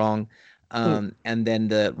you've done it wrong. And then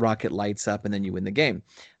the rocket lights up and then you win the game.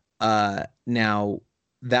 Now,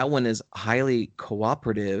 that one is highly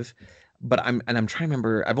cooperative, but I'm trying to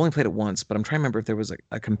remember. I've only played it once, but I'm trying to remember if there was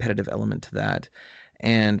a competitive element to that,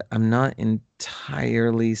 and I'm not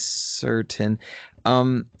entirely certain.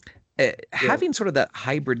 Having sort of that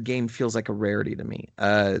hybrid game feels like a rarity to me.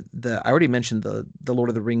 I already mentioned the Lord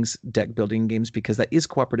of the Rings deck building games, because that is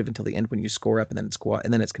cooperative until the end when you score up, and then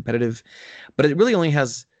it's competitive, but it really only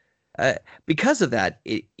has. Because of that,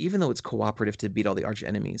 even though it's cooperative to beat all the arch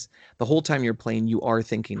enemies, the whole time you're playing, you are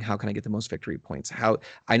thinking, how can I get the most victory points? How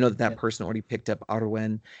I know that person already picked up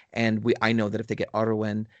Arwen, and I know that if they get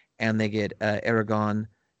Arwen and they get Aragon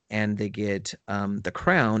and they get the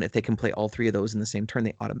crown, if they can play all three of those in the same turn,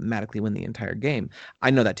 they automatically win the entire game. I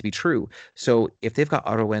know that to be true. So if they've got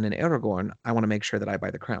Arwen and Aragorn, I want to make sure that I buy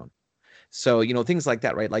the crown. So, things like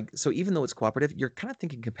that, right? Like, so even though it's cooperative, you're kind of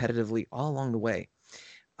thinking competitively all along the way.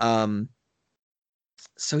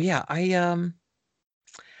 So yeah, I'm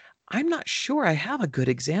not sure I have a good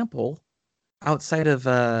example outside of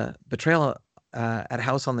Betrayal at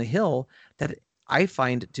House on the Hill that I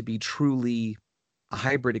find to be truly a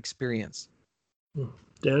hybrid experience.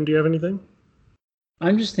 Dan, do you have anything?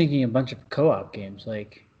 I'm just thinking a bunch of co-op games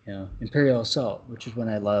like Imperial Assault, which is one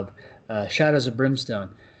I love, Shadows of Brimstone.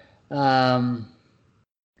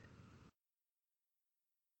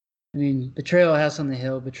 Betrayal House on the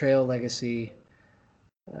Hill, Betrayal Legacy.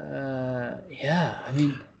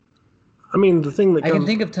 I mean, the thing that I can comes,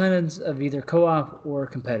 think of tons of either co-op or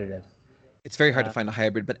competitive. It's very hard to find a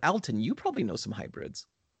hybrid, but Alton, you probably know some hybrids.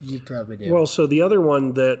 You probably do. well, so the other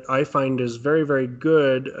one that I find is very, very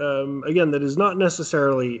good, again, that is not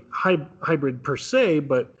necessarily hybrid per se,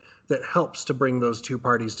 but that helps to bring those two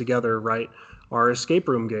parties together, right, are escape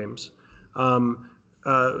room games.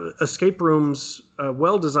 Escape rooms,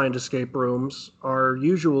 well-designed escape rooms, are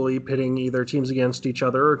usually pitting either teams against each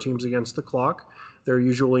other or teams against the clock. There are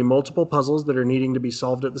usually multiple puzzles that are needing to be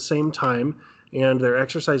solved at the same time, and they're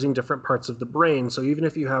exercising different parts of the brain. So even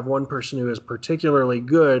if you have one person who is particularly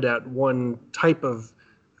good at one type of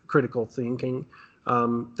critical thinking,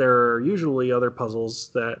 there are usually other puzzles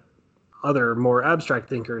that other more abstract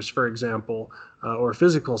thinkers, for example, or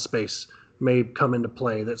physical space may come into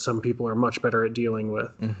play that some people are much better at dealing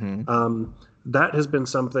with. That has been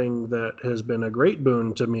something that has been a great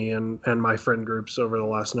boon to me and my friend groups over the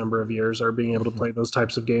last number of years, are being able to play those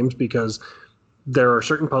types of games, because there are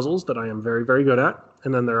certain puzzles that I am very, very good at,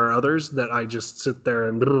 and then there are others that I just sit there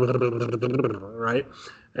and right,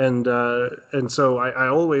 and so I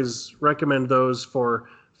always recommend those for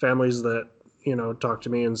families that talk to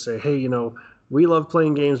me and say, hey, we love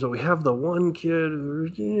playing games, but we have the one kid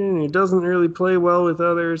who doesn't really play well with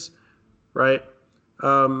others, right?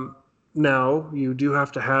 Now, you do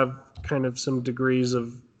have to have kind of some degrees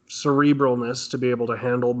of cerebralness to be able to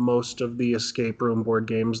handle most of the escape room board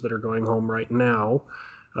games that are going home right now.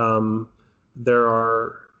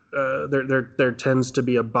 There tends to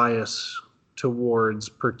be a bias towards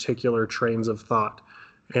particular trains of thought,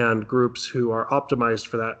 and groups who are optimized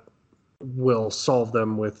for that will solve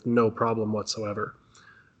them with no problem whatsoever.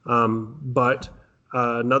 But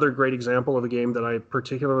another great example of a game that I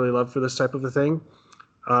particularly love for this type of a thing,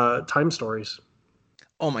 Time Stories.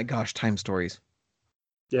 Oh my gosh, Time Stories.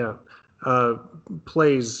 Yeah.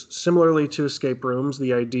 Plays similarly to escape rooms,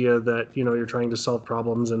 the idea that you're trying to solve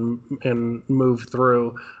problems and move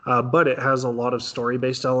through, but it has a lot of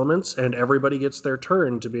story-based elements, and everybody gets their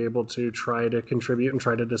turn to be able to try to contribute and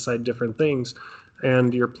try to decide different things.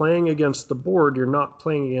 And you're playing against the board, you're not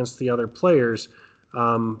playing against the other players,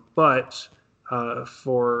 but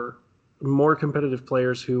for more competitive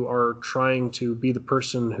players who are trying to be the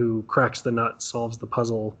person who cracks the nut, solves the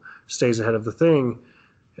puzzle, stays ahead of the thing,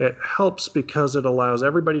 it helps because it allows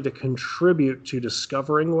everybody to contribute to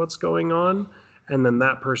discovering what's going on, and then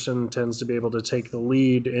that person tends to be able to take the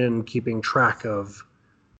lead in keeping track of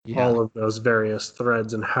all of those various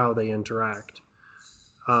threads and how they interact.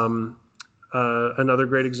 Another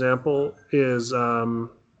great example is, oh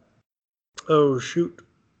shoot,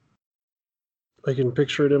 I can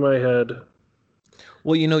picture it in my head.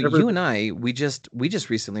 Well, you and I, we just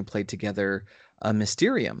recently played together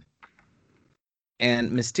Mysterium.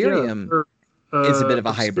 And Mysterium is a bit of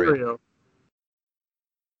a hybrid.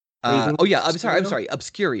 I'm sorry,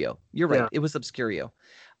 Obscurio. You're right. Yeah. It was Obscurio.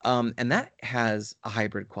 And that has a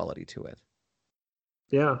hybrid quality to it.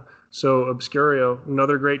 Yeah. So Obscurio,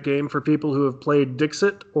 another great game for people who have played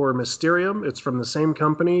Dixit or Mysterium. It's from the same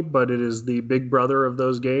company, but it is the big brother of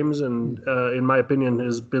those games, and in my opinion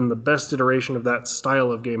has been the best iteration of that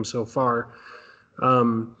style of game so far.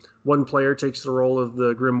 One player takes the role of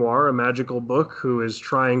the Grimoire, a magical book, who is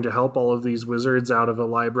trying to help all of these wizards out of a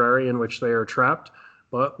library in which they are trapped,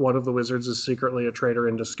 but one of the wizards is secretly a traitor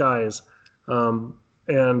in disguise.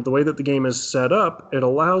 And the way that the game is set up, it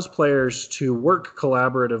allows players to work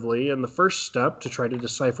collaboratively in the first step to try to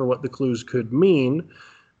decipher what the clues could mean,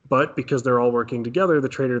 but because they're all working together, the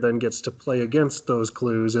traitor then gets to play against those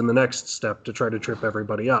clues in the next step to try to trip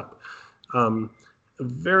everybody up.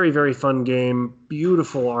 Very, very fun game,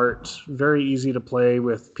 beautiful art, very easy to play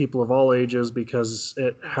with people of all ages because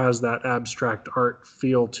it has that abstract art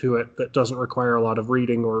feel to it that doesn't require a lot of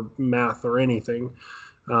reading or math or anything.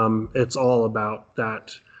 It's all about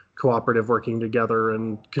that cooperative working together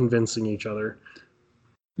and convincing each other.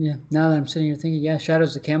 Yeah, now that I'm sitting here thinking, yeah,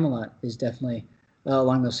 Shadows of Camelot is definitely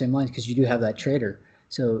along those same lines because you do have that traitor.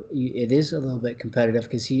 So it is a little bit competitive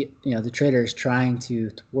because the traitor is trying to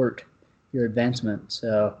thwart your advancement.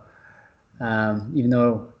 So even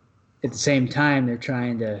though at the same time they're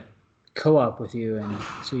trying to co-op with you, and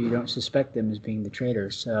so you don't suspect them as being the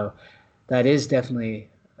traitors. So that is definitely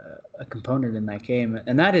a component in that game,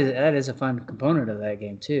 and that is a fun component of that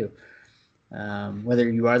game too. Whether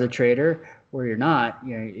you are the traitor or you're not,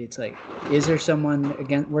 it's like, is there someone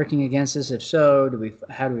working against us? If so,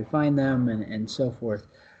 how do we find them, and so forth.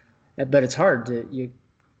 But it's hard to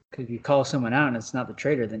because you call someone out and it's not the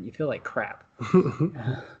traitor, then you feel like crap. And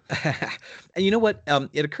you know what?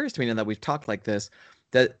 It occurs to me now that we've talked like this,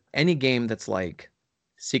 that any game that's like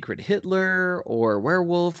Secret Hitler or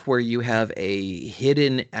Werewolf, where you have a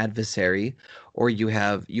hidden adversary, or you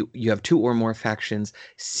have two or more factions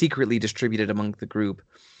secretly distributed among the group.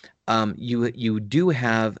 You do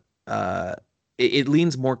have it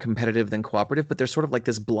leans more competitive than cooperative, but there's sort of like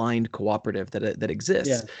this blind cooperative that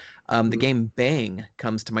exists. The game Bang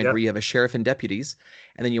comes to mind, where you have a sheriff and deputies,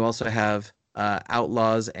 and then you also have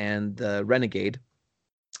outlaws and the renegade,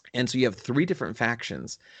 and so you have three different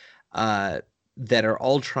factions that are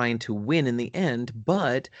all trying to win in the end,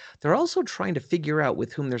 but they're also trying to figure out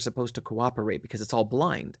with whom they're supposed to cooperate because it's all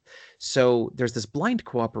blind. So there's this blind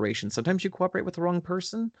cooperation. Sometimes you cooperate with the wrong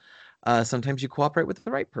person. Sometimes you cooperate with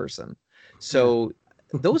the right person. So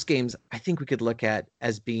those games, I think we could look at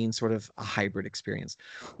as being sort of a hybrid experience.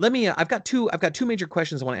 Let me, I've got two major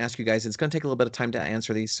questions I want to ask you guys. It's going to take a little bit of time to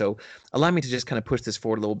answer these. So allow me to just kind of push this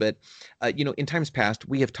forward a little bit. In times past,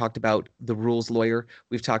 we have talked about the rules lawyer.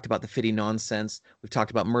 We've talked about the fitty nonsense. We've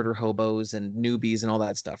talked about murder hobos and newbies and all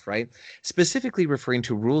that stuff, right? Specifically referring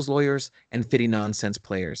to rules lawyers and fitty nonsense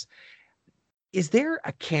players. Is there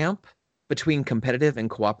a camp between competitive and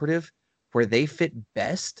cooperative where they fit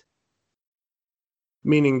best?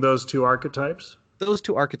 Meaning those two archetypes? Those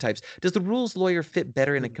two archetypes. Does the rules lawyer fit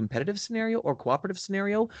better in a competitive scenario or cooperative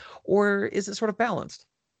scenario, or is it sort of balanced?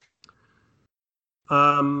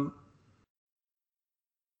 I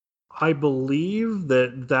believe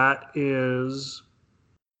that is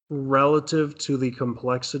relative to the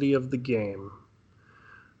complexity of the game,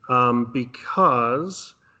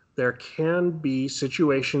 because there can be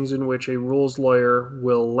situations in which a rules lawyer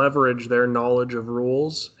will leverage their knowledge of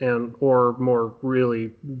rules or more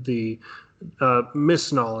really the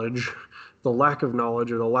misknowledge, the lack of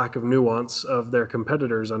knowledge or the lack of nuance of their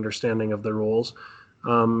competitors' understanding of the rules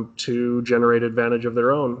to generate advantage of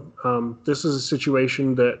their own. This is a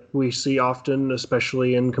situation that we see often,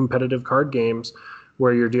 especially in competitive card games,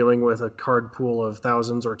 where you're dealing with a card pool of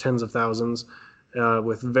thousands or tens of thousands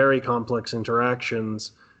with very complex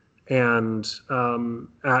interactions. And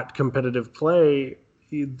at competitive play,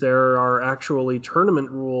 there are actually tournament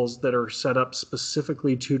rules that are set up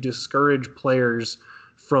specifically to discourage players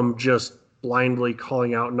from just blindly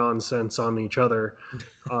calling out nonsense on each other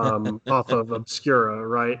off of Obscura,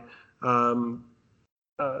 right?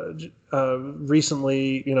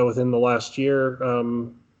 Recently, within the last year,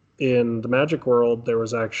 in the Magic world, there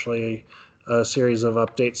was actually a series of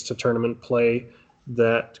updates to tournament play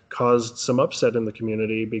that caused some upset in the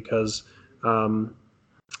community because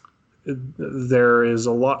there is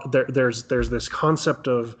a lot there's this concept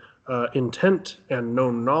of intent and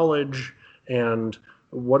known knowledge, and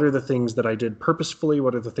what are the things that I did purposefully,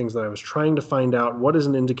 what are the things that I was trying to find out, what is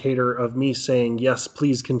an indicator of me saying yes,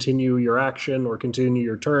 please continue your action or continue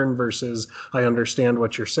your turn versus I understand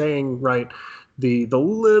what you're saying, right? The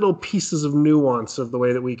little pieces of nuance of the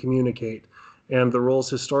way that we communicate. And the rules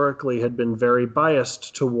historically had been very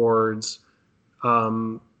biased towards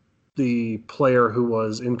the player who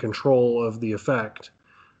was in control of the effect.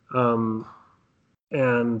 And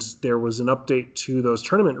there was an update to those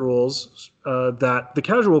tournament rules that the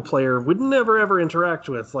casual player would never, ever interact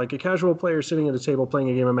with. Like a casual player sitting at a table playing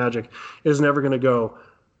a game of Magic is never going to go,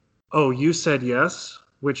 oh, you said yes,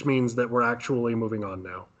 which means that we're actually moving on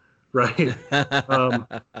now. Right.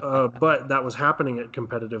 But that was happening at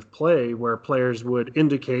competitive play where players would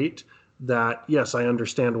indicate that, yes, I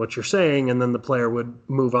understand what you're saying. And then the player would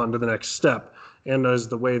move on to the next step. And as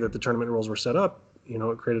the way that the tournament rules were set up,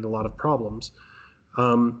 it created a lot of problems.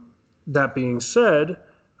 That being said,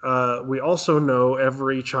 we also know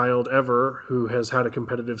every child ever who has had a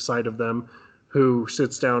competitive side of them who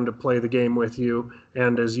sits down to play the game with you.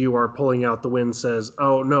 And as you are pulling out the win says,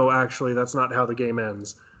 oh, no, actually, that's not how the game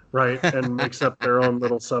ends. Right, and makes up their own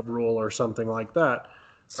little sub rule or something like that.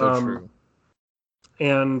 So true.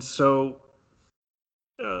 And so,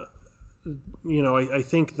 I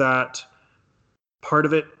think that part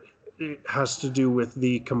of it has to do with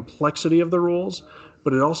the complexity of the rules,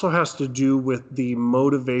 but it also has to do with the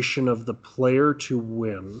motivation of the player to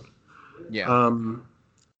win. Yeah.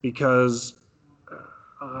 Because,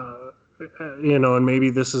 and maybe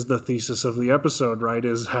this is the thesis of the episode, right,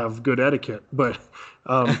 is have good etiquette. But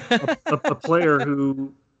a player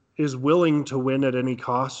who is willing to win at any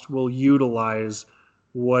cost will utilize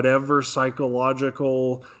whatever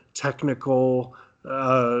psychological, technical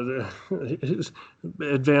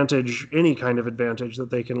advantage, any kind of advantage that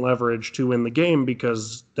they can leverage to win the game,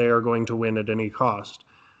 because they are going to win at any cost.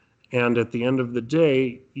 And at the end of the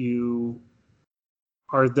day, you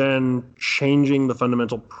are then changing the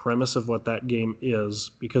fundamental premise of what that game is,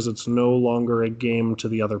 because it's no longer a game to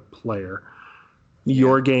the other player. Yeah.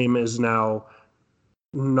 Your game is now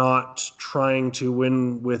not trying to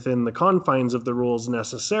win within the confines of the rules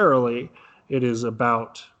necessarily. It is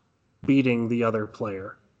about beating the other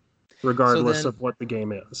player, regardless of what the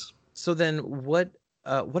game is. So then what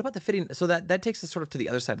about the fitting? So that takes us sort of to the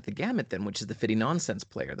other side of the gamut then, which is the fitty nonsense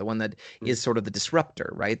player, the one that is sort of the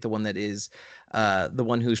disruptor, right? The one that is the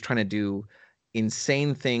one who's trying to do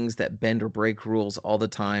insane things that bend or break rules all the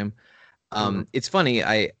time. It's funny.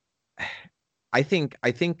 I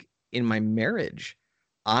think in my marriage,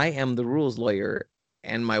 I am the rules lawyer,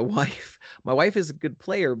 and my wife is a good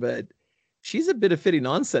player, but she's a bit of fitty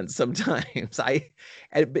nonsense sometimes.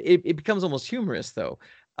 It becomes almost humorous though.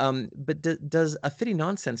 But does a fitty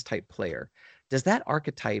nonsense type player, does that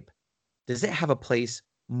archetype, does it have a place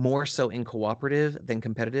more so in cooperative than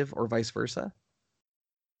competitive, or vice versa?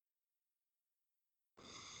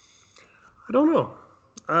 I don't know.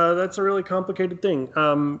 That's a really complicated thing.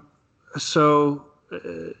 Having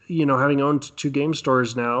owned 2 game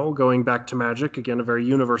stores now, going back to Magic, again, a very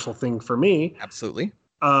universal thing for me. Absolutely.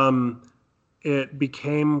 It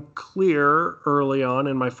became clear early on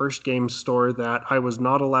in my first game store that I was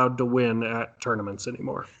not allowed to win at tournaments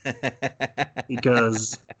anymore.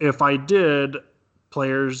 Because if I did,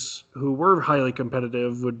 players who were highly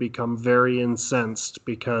competitive would become very incensed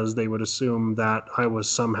because they would assume that I was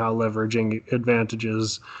somehow leveraging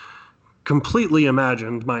advantages, completely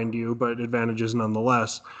imagined, mind you, but advantages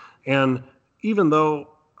nonetheless. And even though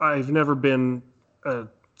I've never been a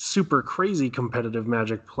super crazy competitive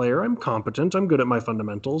Magic player, I'm competent, I'm good at my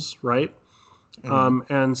fundamentals, right?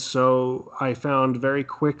 And so I found very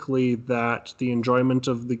quickly that the enjoyment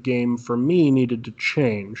of the game for me needed to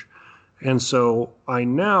change. And so I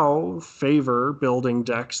now favor building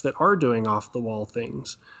decks that are doing off-the-wall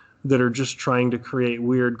things, that are just trying to create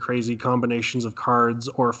weird, crazy combinations of cards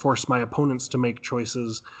or force my opponents to make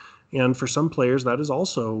choices. And for some players, that is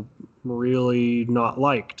also really not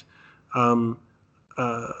liked.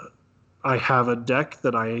 I have a deck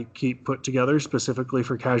that I keep put together specifically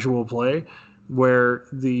for casual play, where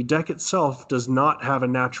the deck itself does not have a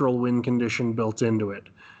natural win condition built into it.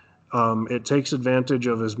 It takes advantage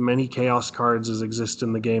of as many chaos cards as exist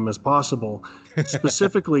in the game as possible,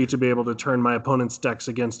 specifically to be able to turn my opponent's decks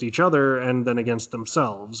against each other and then against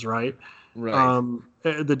themselves, right? Right.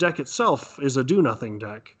 The deck itself is a do-nothing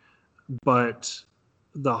deck, but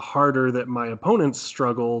the harder that my opponents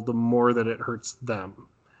struggle, the more that it hurts them.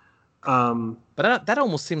 But that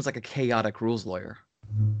almost seems like a chaotic rules lawyer.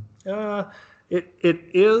 It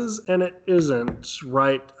is and it isn't,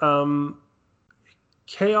 right?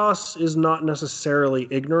 Chaos is not necessarily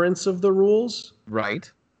ignorance of the rules.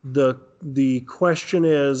 Right. The question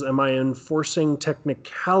is, am I enforcing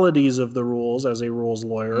technicalities of the rules as a rules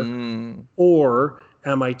lawyer, or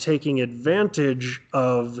am I taking advantage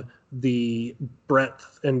of the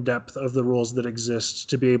breadth and depth of the rules that exist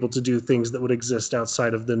to be able to do things that would exist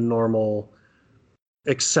outside of the normal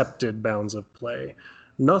accepted bounds of play?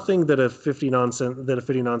 Nothing that a fitty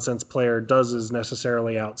nonsense player does is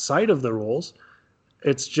necessarily outside of the rules.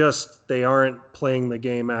 It's just they aren't playing the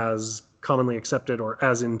game as commonly accepted or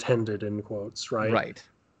as intended, in quotes, right?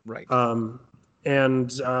 Right.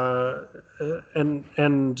 And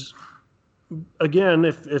again,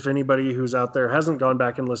 if anybody who's out there hasn't gone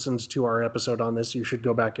back and listened to our episode on this, you should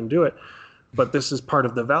go back and do it. But this is part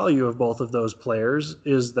of the value of both of those players,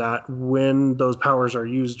 is that when those powers are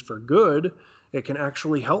used for good, it can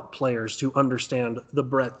actually help players to understand the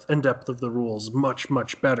breadth and depth of the rules much,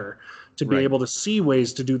 much better, to be able to see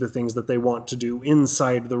ways to do the things that they want to do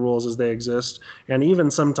inside the rules as they exist, and even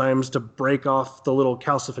sometimes to break off the little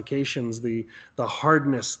calcifications, the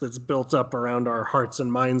hardness that's built up around our hearts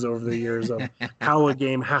and minds over the years of how a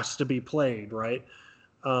game has to be played, right?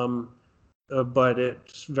 But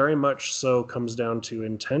it very much so comes down to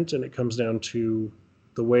intent, and it comes down to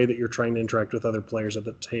the way that you're trying to interact with other players at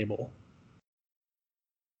the table.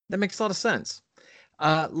 That makes a lot of sense.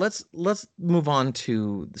 Let's move on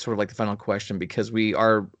to sort of like the final question, because we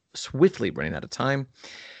are swiftly running out of time.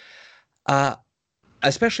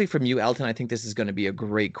 Especially from you, Alton, I think this is going to be a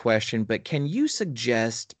great question, but can you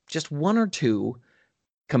suggest just 1 or 2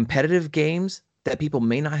 competitive games that people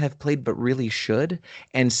may not have played but really should?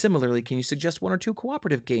 And similarly, can you suggest 1 or 2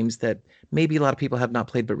 cooperative games that maybe a lot of people have not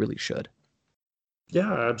played but really should?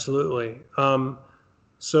 Yeah, absolutely.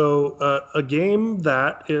 So a game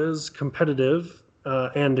that is competitive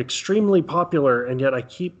and extremely popular, and yet I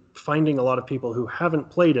keep finding a lot of people who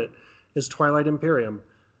haven't played it, is Twilight Imperium.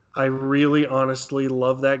 I really honestly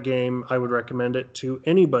love that game. I would recommend it to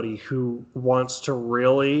anybody who wants to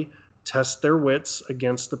really test their wits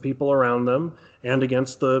against the people around them and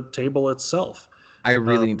against the table itself. I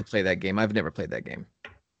really need to play that game. I've never played that game.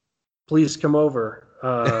 Please come over.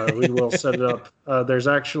 We will set it up. There's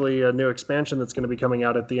actually a new expansion that's going to be coming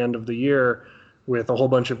out at the end of the year with a whole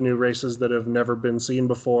bunch of new races that have never been seen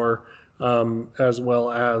before, as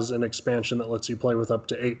well as an expansion that lets you play with up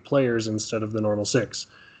to 8 players instead of the normal 6.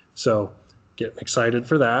 So getting excited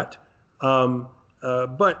for that.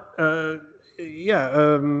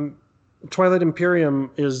 Twilight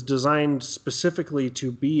Imperium is designed specifically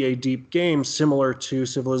to be a deep game similar to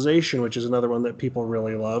Civilization, which is another one that people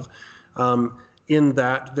really love, in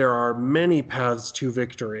that there are many paths to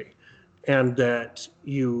victory and that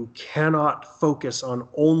you cannot focus on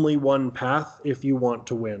only one path if you want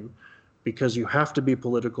to win, because you have to be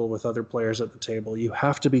political with other players at the table. You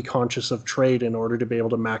have to be conscious of trade in order to be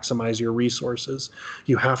able to maximize your resources.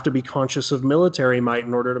 You have to be conscious of military might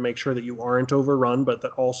in order to make sure that you aren't overrun, but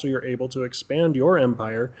that also you're able to expand your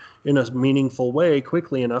empire in a meaningful way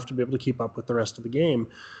quickly enough to be able to keep up with the rest of the game.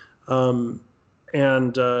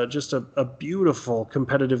 Just a beautiful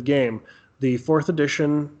competitive game. The 4th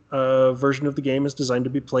edition version of the game is designed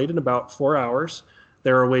to be played in about 4 hours.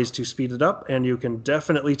 There are ways to speed it up, and you can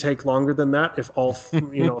definitely take longer than that if all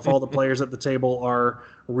if all the players at the table are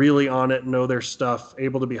really on it, know their stuff,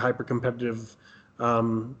 able to be hyper competitive.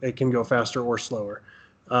 It can go faster or slower,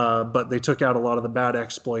 but they took out a lot of the bad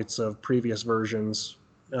exploits of previous versions.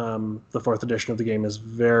 The 4th edition of the game is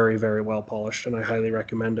very, very well polished, and I highly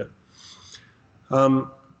recommend it.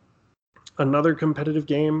 Another competitive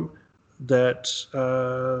game that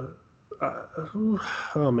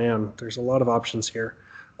oh man, there's a lot of options here.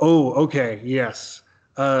 Oh, okay, yes.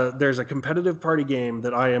 There's a competitive party game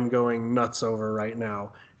that I am going nuts over right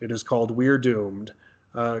now. It is called We're Doomed.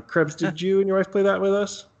 Krebs, did you and your wife play that with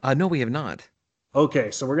us? No, we have not.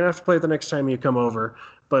 Okay, so we're gonna have to play it the next time you come over.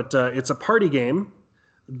 But it's a party game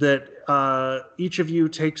that each of you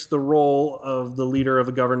takes the role of the leader of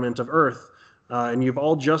a government of Earth. And you've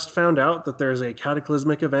all just found out that there's a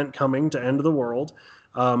cataclysmic event coming to end the world.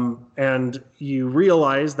 And you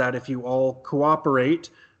realize that if you all cooperate,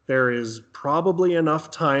 there is probably enough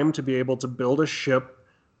time to be able to build a ship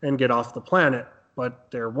and get off the planet. But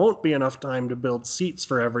there won't be enough time to build seats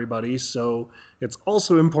for everybody. So it's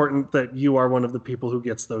also important that you are one of the people who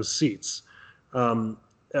gets those seats.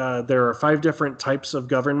 There are 5 different types of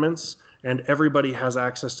governments, and everybody has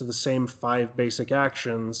access to the same 5 basic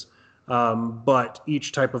actions. But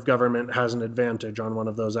each type of government has an advantage on one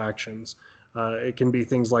of those actions. It can be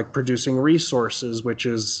things like producing resources, which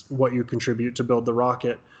is what you contribute to build the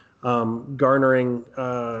rocket, garnering,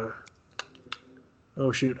 I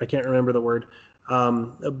can't remember the word,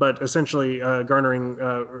 but essentially garnering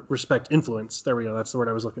respect, influence. There we go, that's the word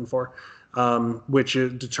I was looking for, which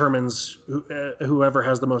determines whoever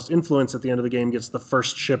has the most influence at the end of the game gets the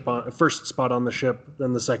first spot on the ship,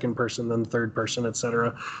 then the second person, then the third person,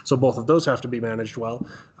 etc. So both of those have to be managed well.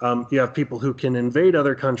 You have people who can invade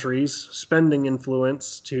other countries, spending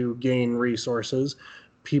influence to gain resources.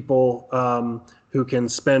 People who can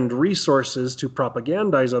spend resources to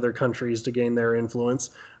propagandize other countries to gain their influence.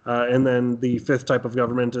 And then the 5th type of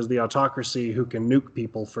government is the autocracy, who can nuke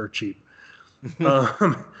people for cheap.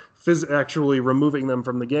 Actually removing them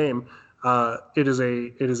from the game. It is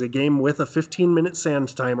a game with a 15-minute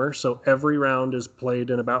sand timer, so every round is played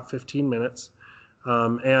in about 15 minutes.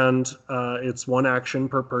 It's 1 action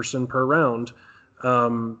per person per round.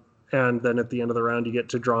 And then at the end of the round, you get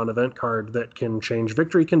to draw an event card that can change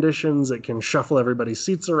victory conditions. It can shuffle everybody's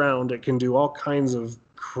seats around. It can do all kinds of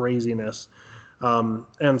craziness.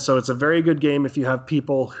 And so it's a very good game if you have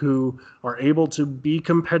people who are able to be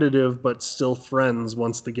competitive but still friends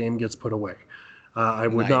once the game gets put away. I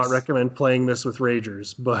would not recommend playing this with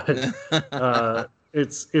Ragers, but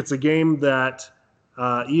it's a game that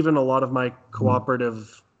even a lot of my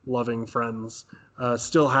cooperative loving friends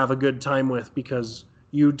still have a good time with, because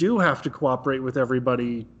you do have to cooperate with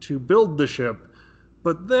everybody to build the ship.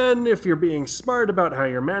 But then if you're being smart about how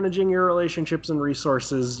you're managing your relationships and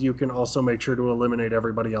resources, you can also make sure to eliminate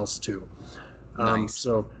everybody else too.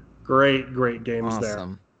 So great games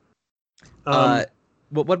awesome. there.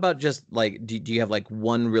 What about just like, do you have like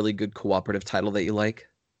one really good cooperative title that you like?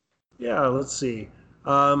 Yeah, let's see.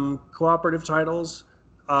 Cooperative titles.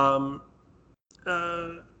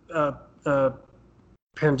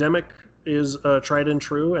 Pandemic is tried and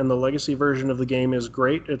true, and the legacy version of the game is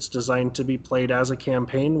great. It's designed to be played as a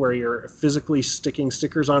campaign where you're physically sticking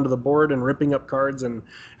stickers onto the board and ripping up cards and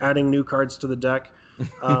adding new cards to the deck.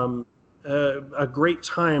 A great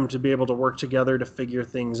time to be able to work together to figure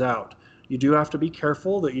things out. You do have to be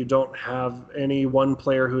careful that you don't have any one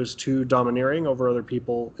player who is too domineering over other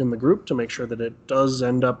people in the group to make sure that it does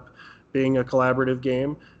end up being a collaborative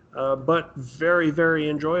game, but very, very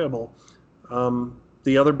enjoyable.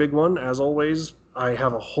 The other big one, as always, I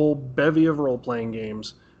have a whole bevy of role-playing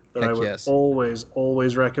games that I Heck would yes.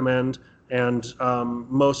 always recommend. And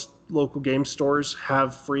most local game stores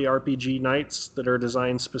have free RPG nights that are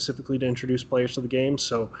designed specifically to introduce players to the game.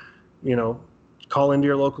 So, call into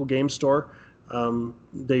your local game store.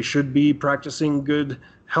 They should be practicing good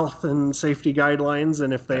health and safety guidelines.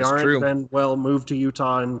 And if they That's aren't, true. then, well, move to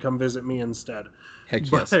Utah and come visit me instead. Heck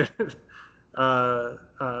yes.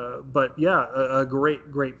 But yeah, a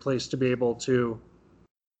great place to be able to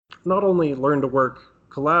not only learn to work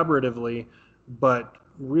collaboratively, but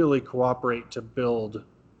really cooperate to build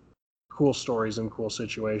cool stories and cool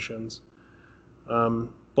situations.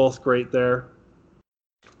 Both great there.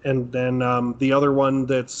 And then the other one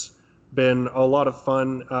that's been a lot of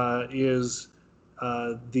fun is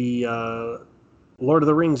the Lord of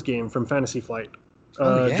the Rings game from Fantasy Flight,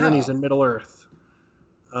 Yeah. Journeys in Middle Earth.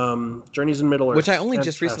 Journeys in Middle Earth, Which I only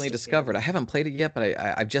just recently fantastic discovered. game. I haven't played it yet, but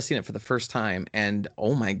I've just seen it for the first time, and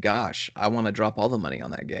oh my gosh, I want to drop all the money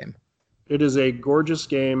on that game. It is a gorgeous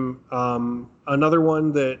game. Another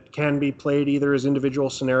one that can be played either as individual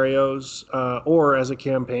scenarios or as a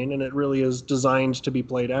campaign, and it really is designed to be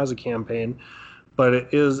played as a campaign. But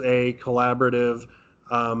it is a collaborative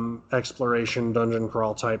exploration dungeon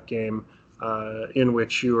crawl type game in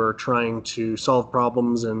which you are trying to solve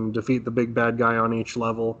problems and defeat the big bad guy on each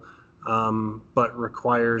level, but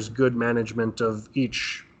requires good management of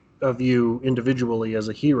each of you individually as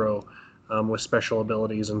a hero. With special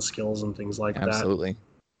abilities and skills and things like that. Absolutely.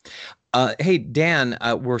 Hey, Dan,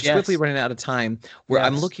 we're Yes. swiftly running out of time.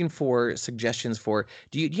 I'm Yes. looking for suggestions for,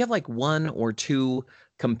 do you have like one or two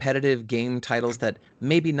competitive game titles that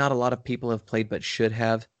maybe not a lot of people have played but should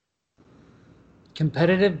have?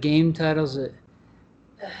 Competitive game titles that,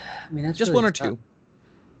 I mean, that's Just really one or tough. two.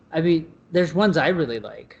 I mean, there's ones I really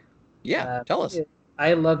like. Yeah, tell us.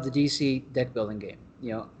 I love the DC deck building game.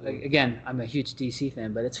 Again, I'm a huge DC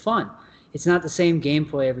fan, but it's fun. It's not the same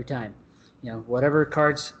gameplay every time. Whatever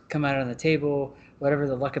cards come out on the table, whatever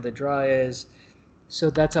the luck of the draw is. So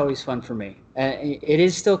that's always fun for me. It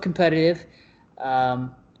is still competitive,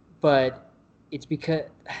 but it's because,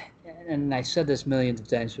 and I said this millions of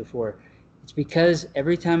times before, it's because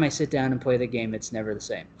every time I sit down and play the game, it's never the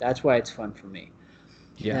same. That's why it's fun for me.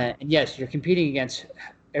 Yeah. And yes, you're competing against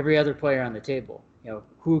every other player on the table.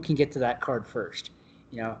 Who can get to that card first?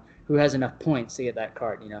 Who has enough points to get that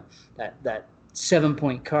card? That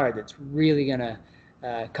 7-point card that's really gonna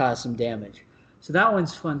cause some damage. So that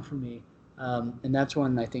one's fun for me, and that's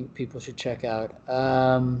one I think people should check out.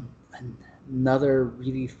 Another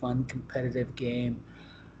really fun competitive game.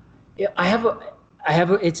 Yeah, I have a.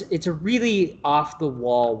 It's a really off the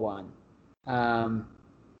wall one,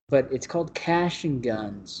 but it's called Cash and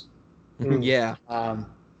Guns. Yeah.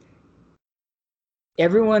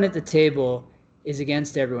 Everyone at the table is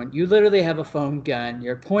against everyone. You literally have a foam gun.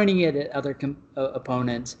 You're pointing it at other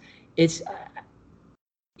opponents. It's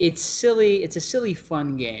silly. It's a silly,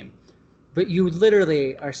 fun game, but you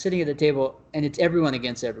literally are sitting at the table, and it's everyone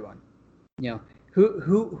against everyone.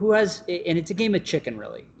 Who has? And it's a game of chicken.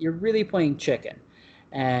 Really, you're really playing chicken.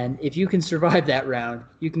 And if you can survive that round,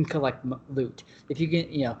 you can collect loot. If you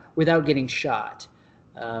can, without getting shot.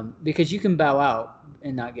 Because you can bow out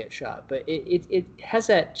and not get shot, but it has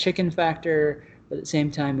that chicken factor, but at the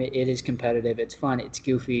same time it is competitive. It's fun, it's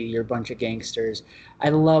goofy, you're a bunch of gangsters. I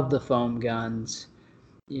love the foam guns.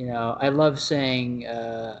 I love saying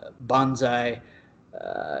bonsai.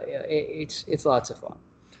 It's lots of fun.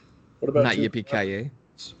 What about Not you? Yippee-ki-yay.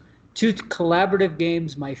 Two collaborative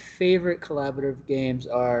games. My favorite collaborative games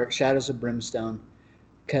are Shadows of Brimstone,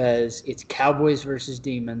 because it's cowboys versus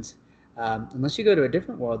demons. Unless you go to a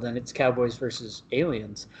different world, then it's cowboys versus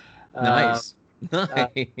aliens. Nice.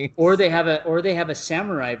 Nice. Or they have a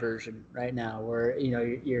samurai version right now, where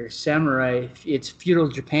you're samurai. It's feudal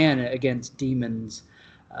Japan against demons,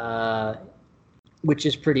 which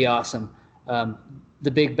is pretty awesome.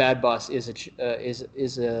 The big bad boss is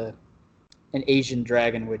an Asian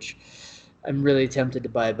dragon, which I'm really tempted to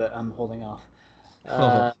buy, but I'm holding off.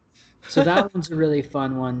 So that one's a really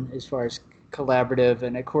fun one as far as collaborative,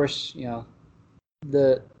 and of course,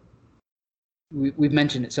 we've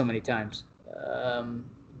mentioned it so many times.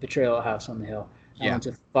 Betrayal at House on the Hill. That one's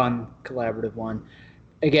a fun collaborative one.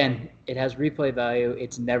 Again, it has replay value.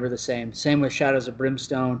 It's never the same. Same with Shadows of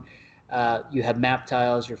Brimstone. You have map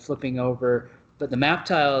tiles you're flipping over, but the map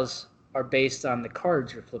tiles are based on the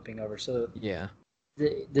cards you're flipping over. So Yeah.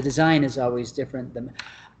 the design is always different.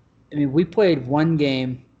 We played one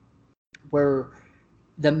game where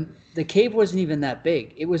the cave wasn't even that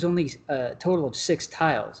big. It was only a total of 6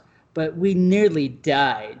 tiles, but we nearly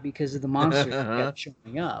died because of the monsters that kept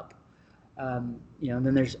showing up. And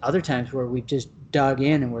then there's other times where we've just dug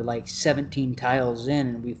in and we're like 17 tiles in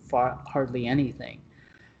and we fought hardly anything.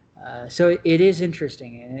 So it is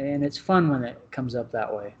interesting, and it's fun when it comes up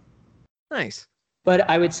that way. Nice. But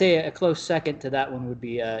I would say a close second to that one would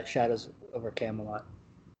be Shadows over Camelot.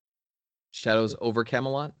 Shadows over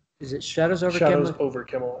Camelot? Is it Shadows over Shadows Camelot? over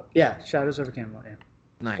Camelot. Yeah, Shadows over Camelot, yeah.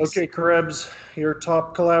 Nice. Okay, Krebs, your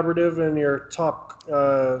top collaborative and your top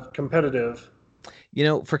competitive.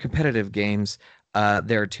 For competitive games,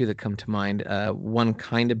 there are two that come to mind. One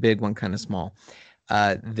kind of big, one kind of small.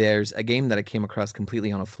 There's a game that I came across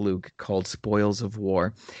completely on a fluke called Spoils of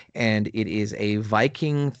War, and it is a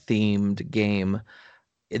Viking-themed game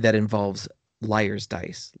that involves liar's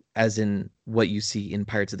dice, as in what you see in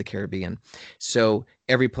Pirates of the Caribbean. So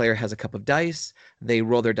every player has a cup of dice. They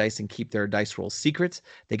roll their dice and keep their dice rolls secret.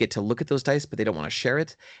 They get to look at those dice, but they don't want to share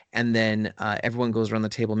it. And then everyone goes around the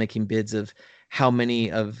table making bids of how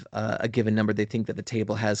many of a given number they think that the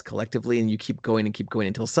table has collectively, and you keep going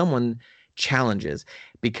until someone challenges.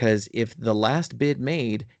 Because if the last bid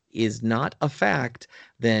made is not a fact,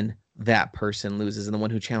 then that person loses, and the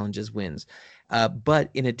one who challenges wins. But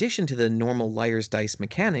in addition to the normal liar's dice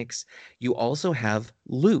mechanics, you also have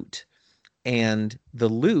loot. And the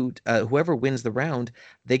loot, whoever wins the round,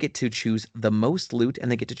 they get to choose the most loot, and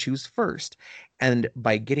they get to choose first. And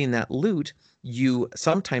by getting that loot, you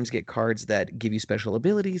sometimes get cards that give you special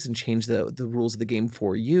abilities and change the rules of the game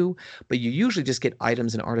for you. But you usually just get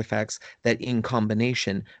items and artifacts that in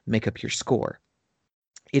combination make up your score.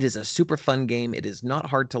 It is a super fun game. It is not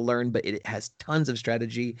hard to learn, but it has tons of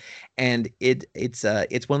strategy, and it's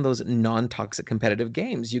one of those non-toxic competitive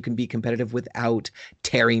games. You can be competitive without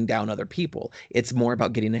tearing down other people. It's more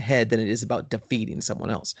about getting ahead than it is about defeating someone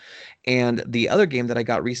else. And the other game that I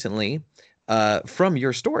got recently from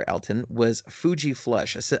your store, Elton, was Fuji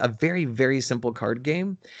Flush, a very, very simple card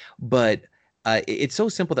game, but it's so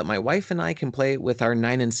simple that my wife and I can play it with our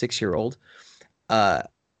 9 and 6-year-old.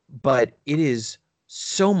 But it is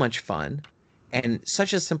so much fun and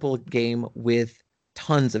such a simple game with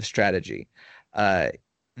tons of strategy. That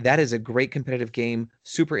is a great competitive game,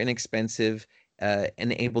 super inexpensive,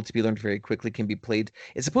 and able to be learned very quickly. Can be played.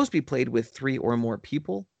 It's supposed to be played with 3 or more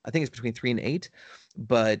people. I think it's between 3 and 8.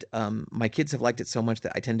 But my kids have liked it so much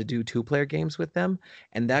that I tend to do 2-player games with them,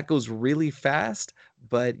 and that goes really fast.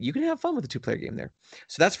 But you can have fun with a 2-player game there.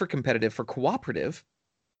 So that's for competitive. For cooperative,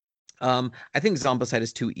 I think Zombicide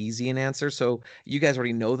is too easy an answer, so you guys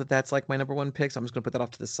already know that that's like my number one pick, so I'm just going to put that off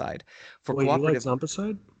to the side. For Wait, cooperative, you like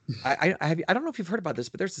Zombicide? I don't know if you've heard about this,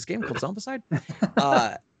 but there's this game called Zombicide.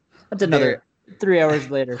 That's another 3 hours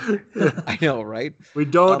later. I know, right? We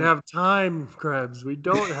don't have time, Krebs. We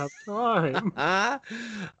don't have time.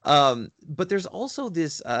 But there's also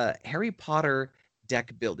this Harry Potter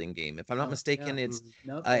deck building game. If I'm not mistaken, yeah. it's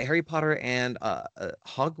Nope. Harry Potter and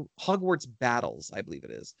Hogwarts Battles, I believe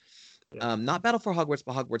it is. Yeah. Not Battle for Hogwarts,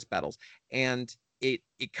 but Hogwarts Battles. And it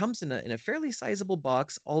comes in a fairly sizable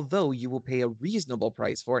box, although you will pay a reasonable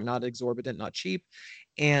price for it, not exorbitant, not cheap.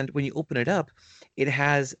 And when you open it up, it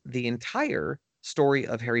has the entire story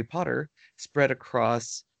of Harry Potter spread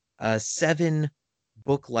across 7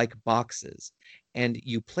 book-like boxes. And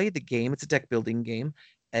you play the game. It's a deck building game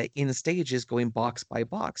in stages, going box by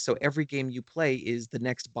box. So every game you play is the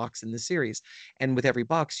next box in the series. And with every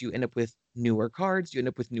box, you end up with newer cards, you end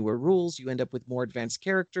up with newer rules, you end up with more advanced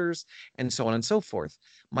characters, and so on and so forth.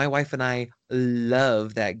 My wife and I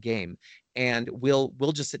love that game. And we'll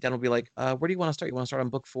just sit down and be like, where do you want to start? You want to start on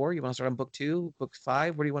book 4? You want to start on book 2, book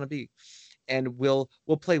 5? Where do you want to be? And we'll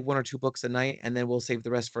play 1 or 2 books a night, and then we'll save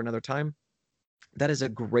the rest for another time. That is a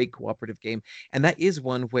great cooperative game. And that is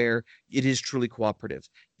one where it is truly cooperative.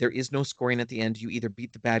 There is no scoring at the end. You either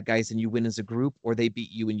beat the bad guys and you win as a group, or they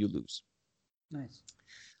beat you and you lose. Nice.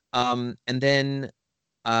 And then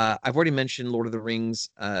I've already mentioned Lord of the Rings,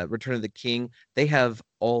 Return of the King. They have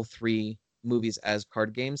all 3 movies as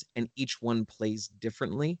card games, and each one plays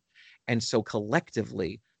differently. And so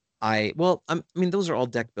collectively, those are all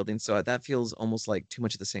deck building, so that feels almost like too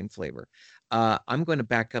much of the same flavor. I'm going to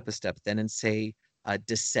back up a step then and say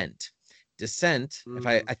Descent. Descent, if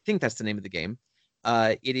I think that's the name of the game.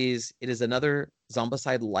 It is another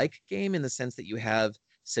Zombicide-like game in the sense that you have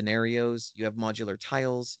scenarios, you have modular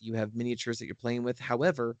tiles, you have miniatures that you're playing with.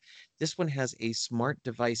 However, this one has a smart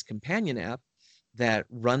device companion app that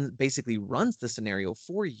basically runs the scenario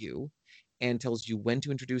for you and tells you when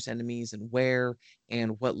to introduce enemies and where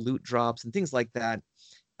and what loot drops and things like that.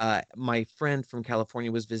 My friend from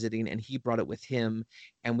California was visiting, and he brought it with him,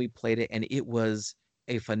 and we played it, and it was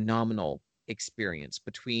a phenomenal experience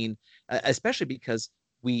especially because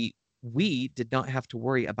we we did not have to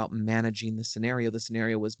worry about managing the scenario. The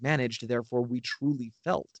scenario was managed, therefore we truly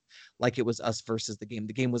felt like it was us versus the game.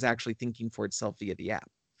 The game was actually thinking for itself via the app.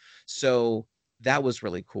 So that was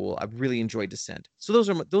really cool. I really enjoyed Descent. So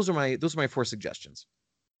those are my 4 suggestions.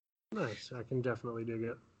 Nice. I can definitely dig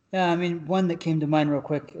it. Yeah, I mean, one that came to mind real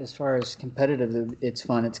quick as far as competitive, it's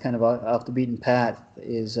fun. It's kind of off the beaten path.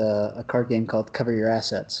 Is a card game called Cover Your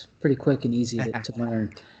Assets. Pretty quick and easy to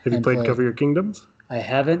learn. Have you and played play. Cover Your Kingdoms? I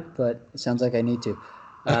haven't, but it sounds like I need to.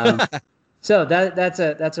 So that's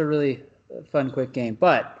a really fun, quick game.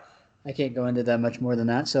 But I can't go into that much more than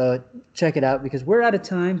that. So check it out because we're out of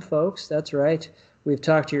time, folks. That's right. We've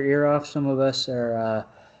talked your ear off. Some of us are,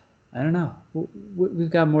 I don't know. We've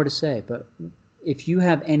got more to say, but if you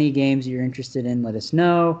have any games you're interested in, let us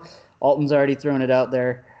know. Alton's already thrown it out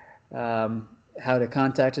there, how to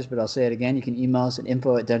contact us, but I'll say it again. You can email us at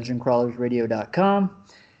info@dungeoncrawlersradio.com.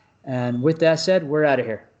 And with that said, we're out of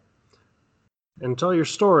here. And tell your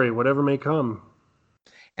story, whatever may come.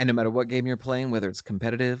 And no matter what game you're playing, whether it's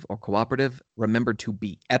competitive or cooperative, remember to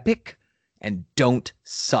be epic and don't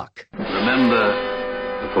suck. Remember,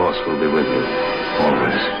 the Force will be with you,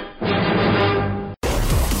 always.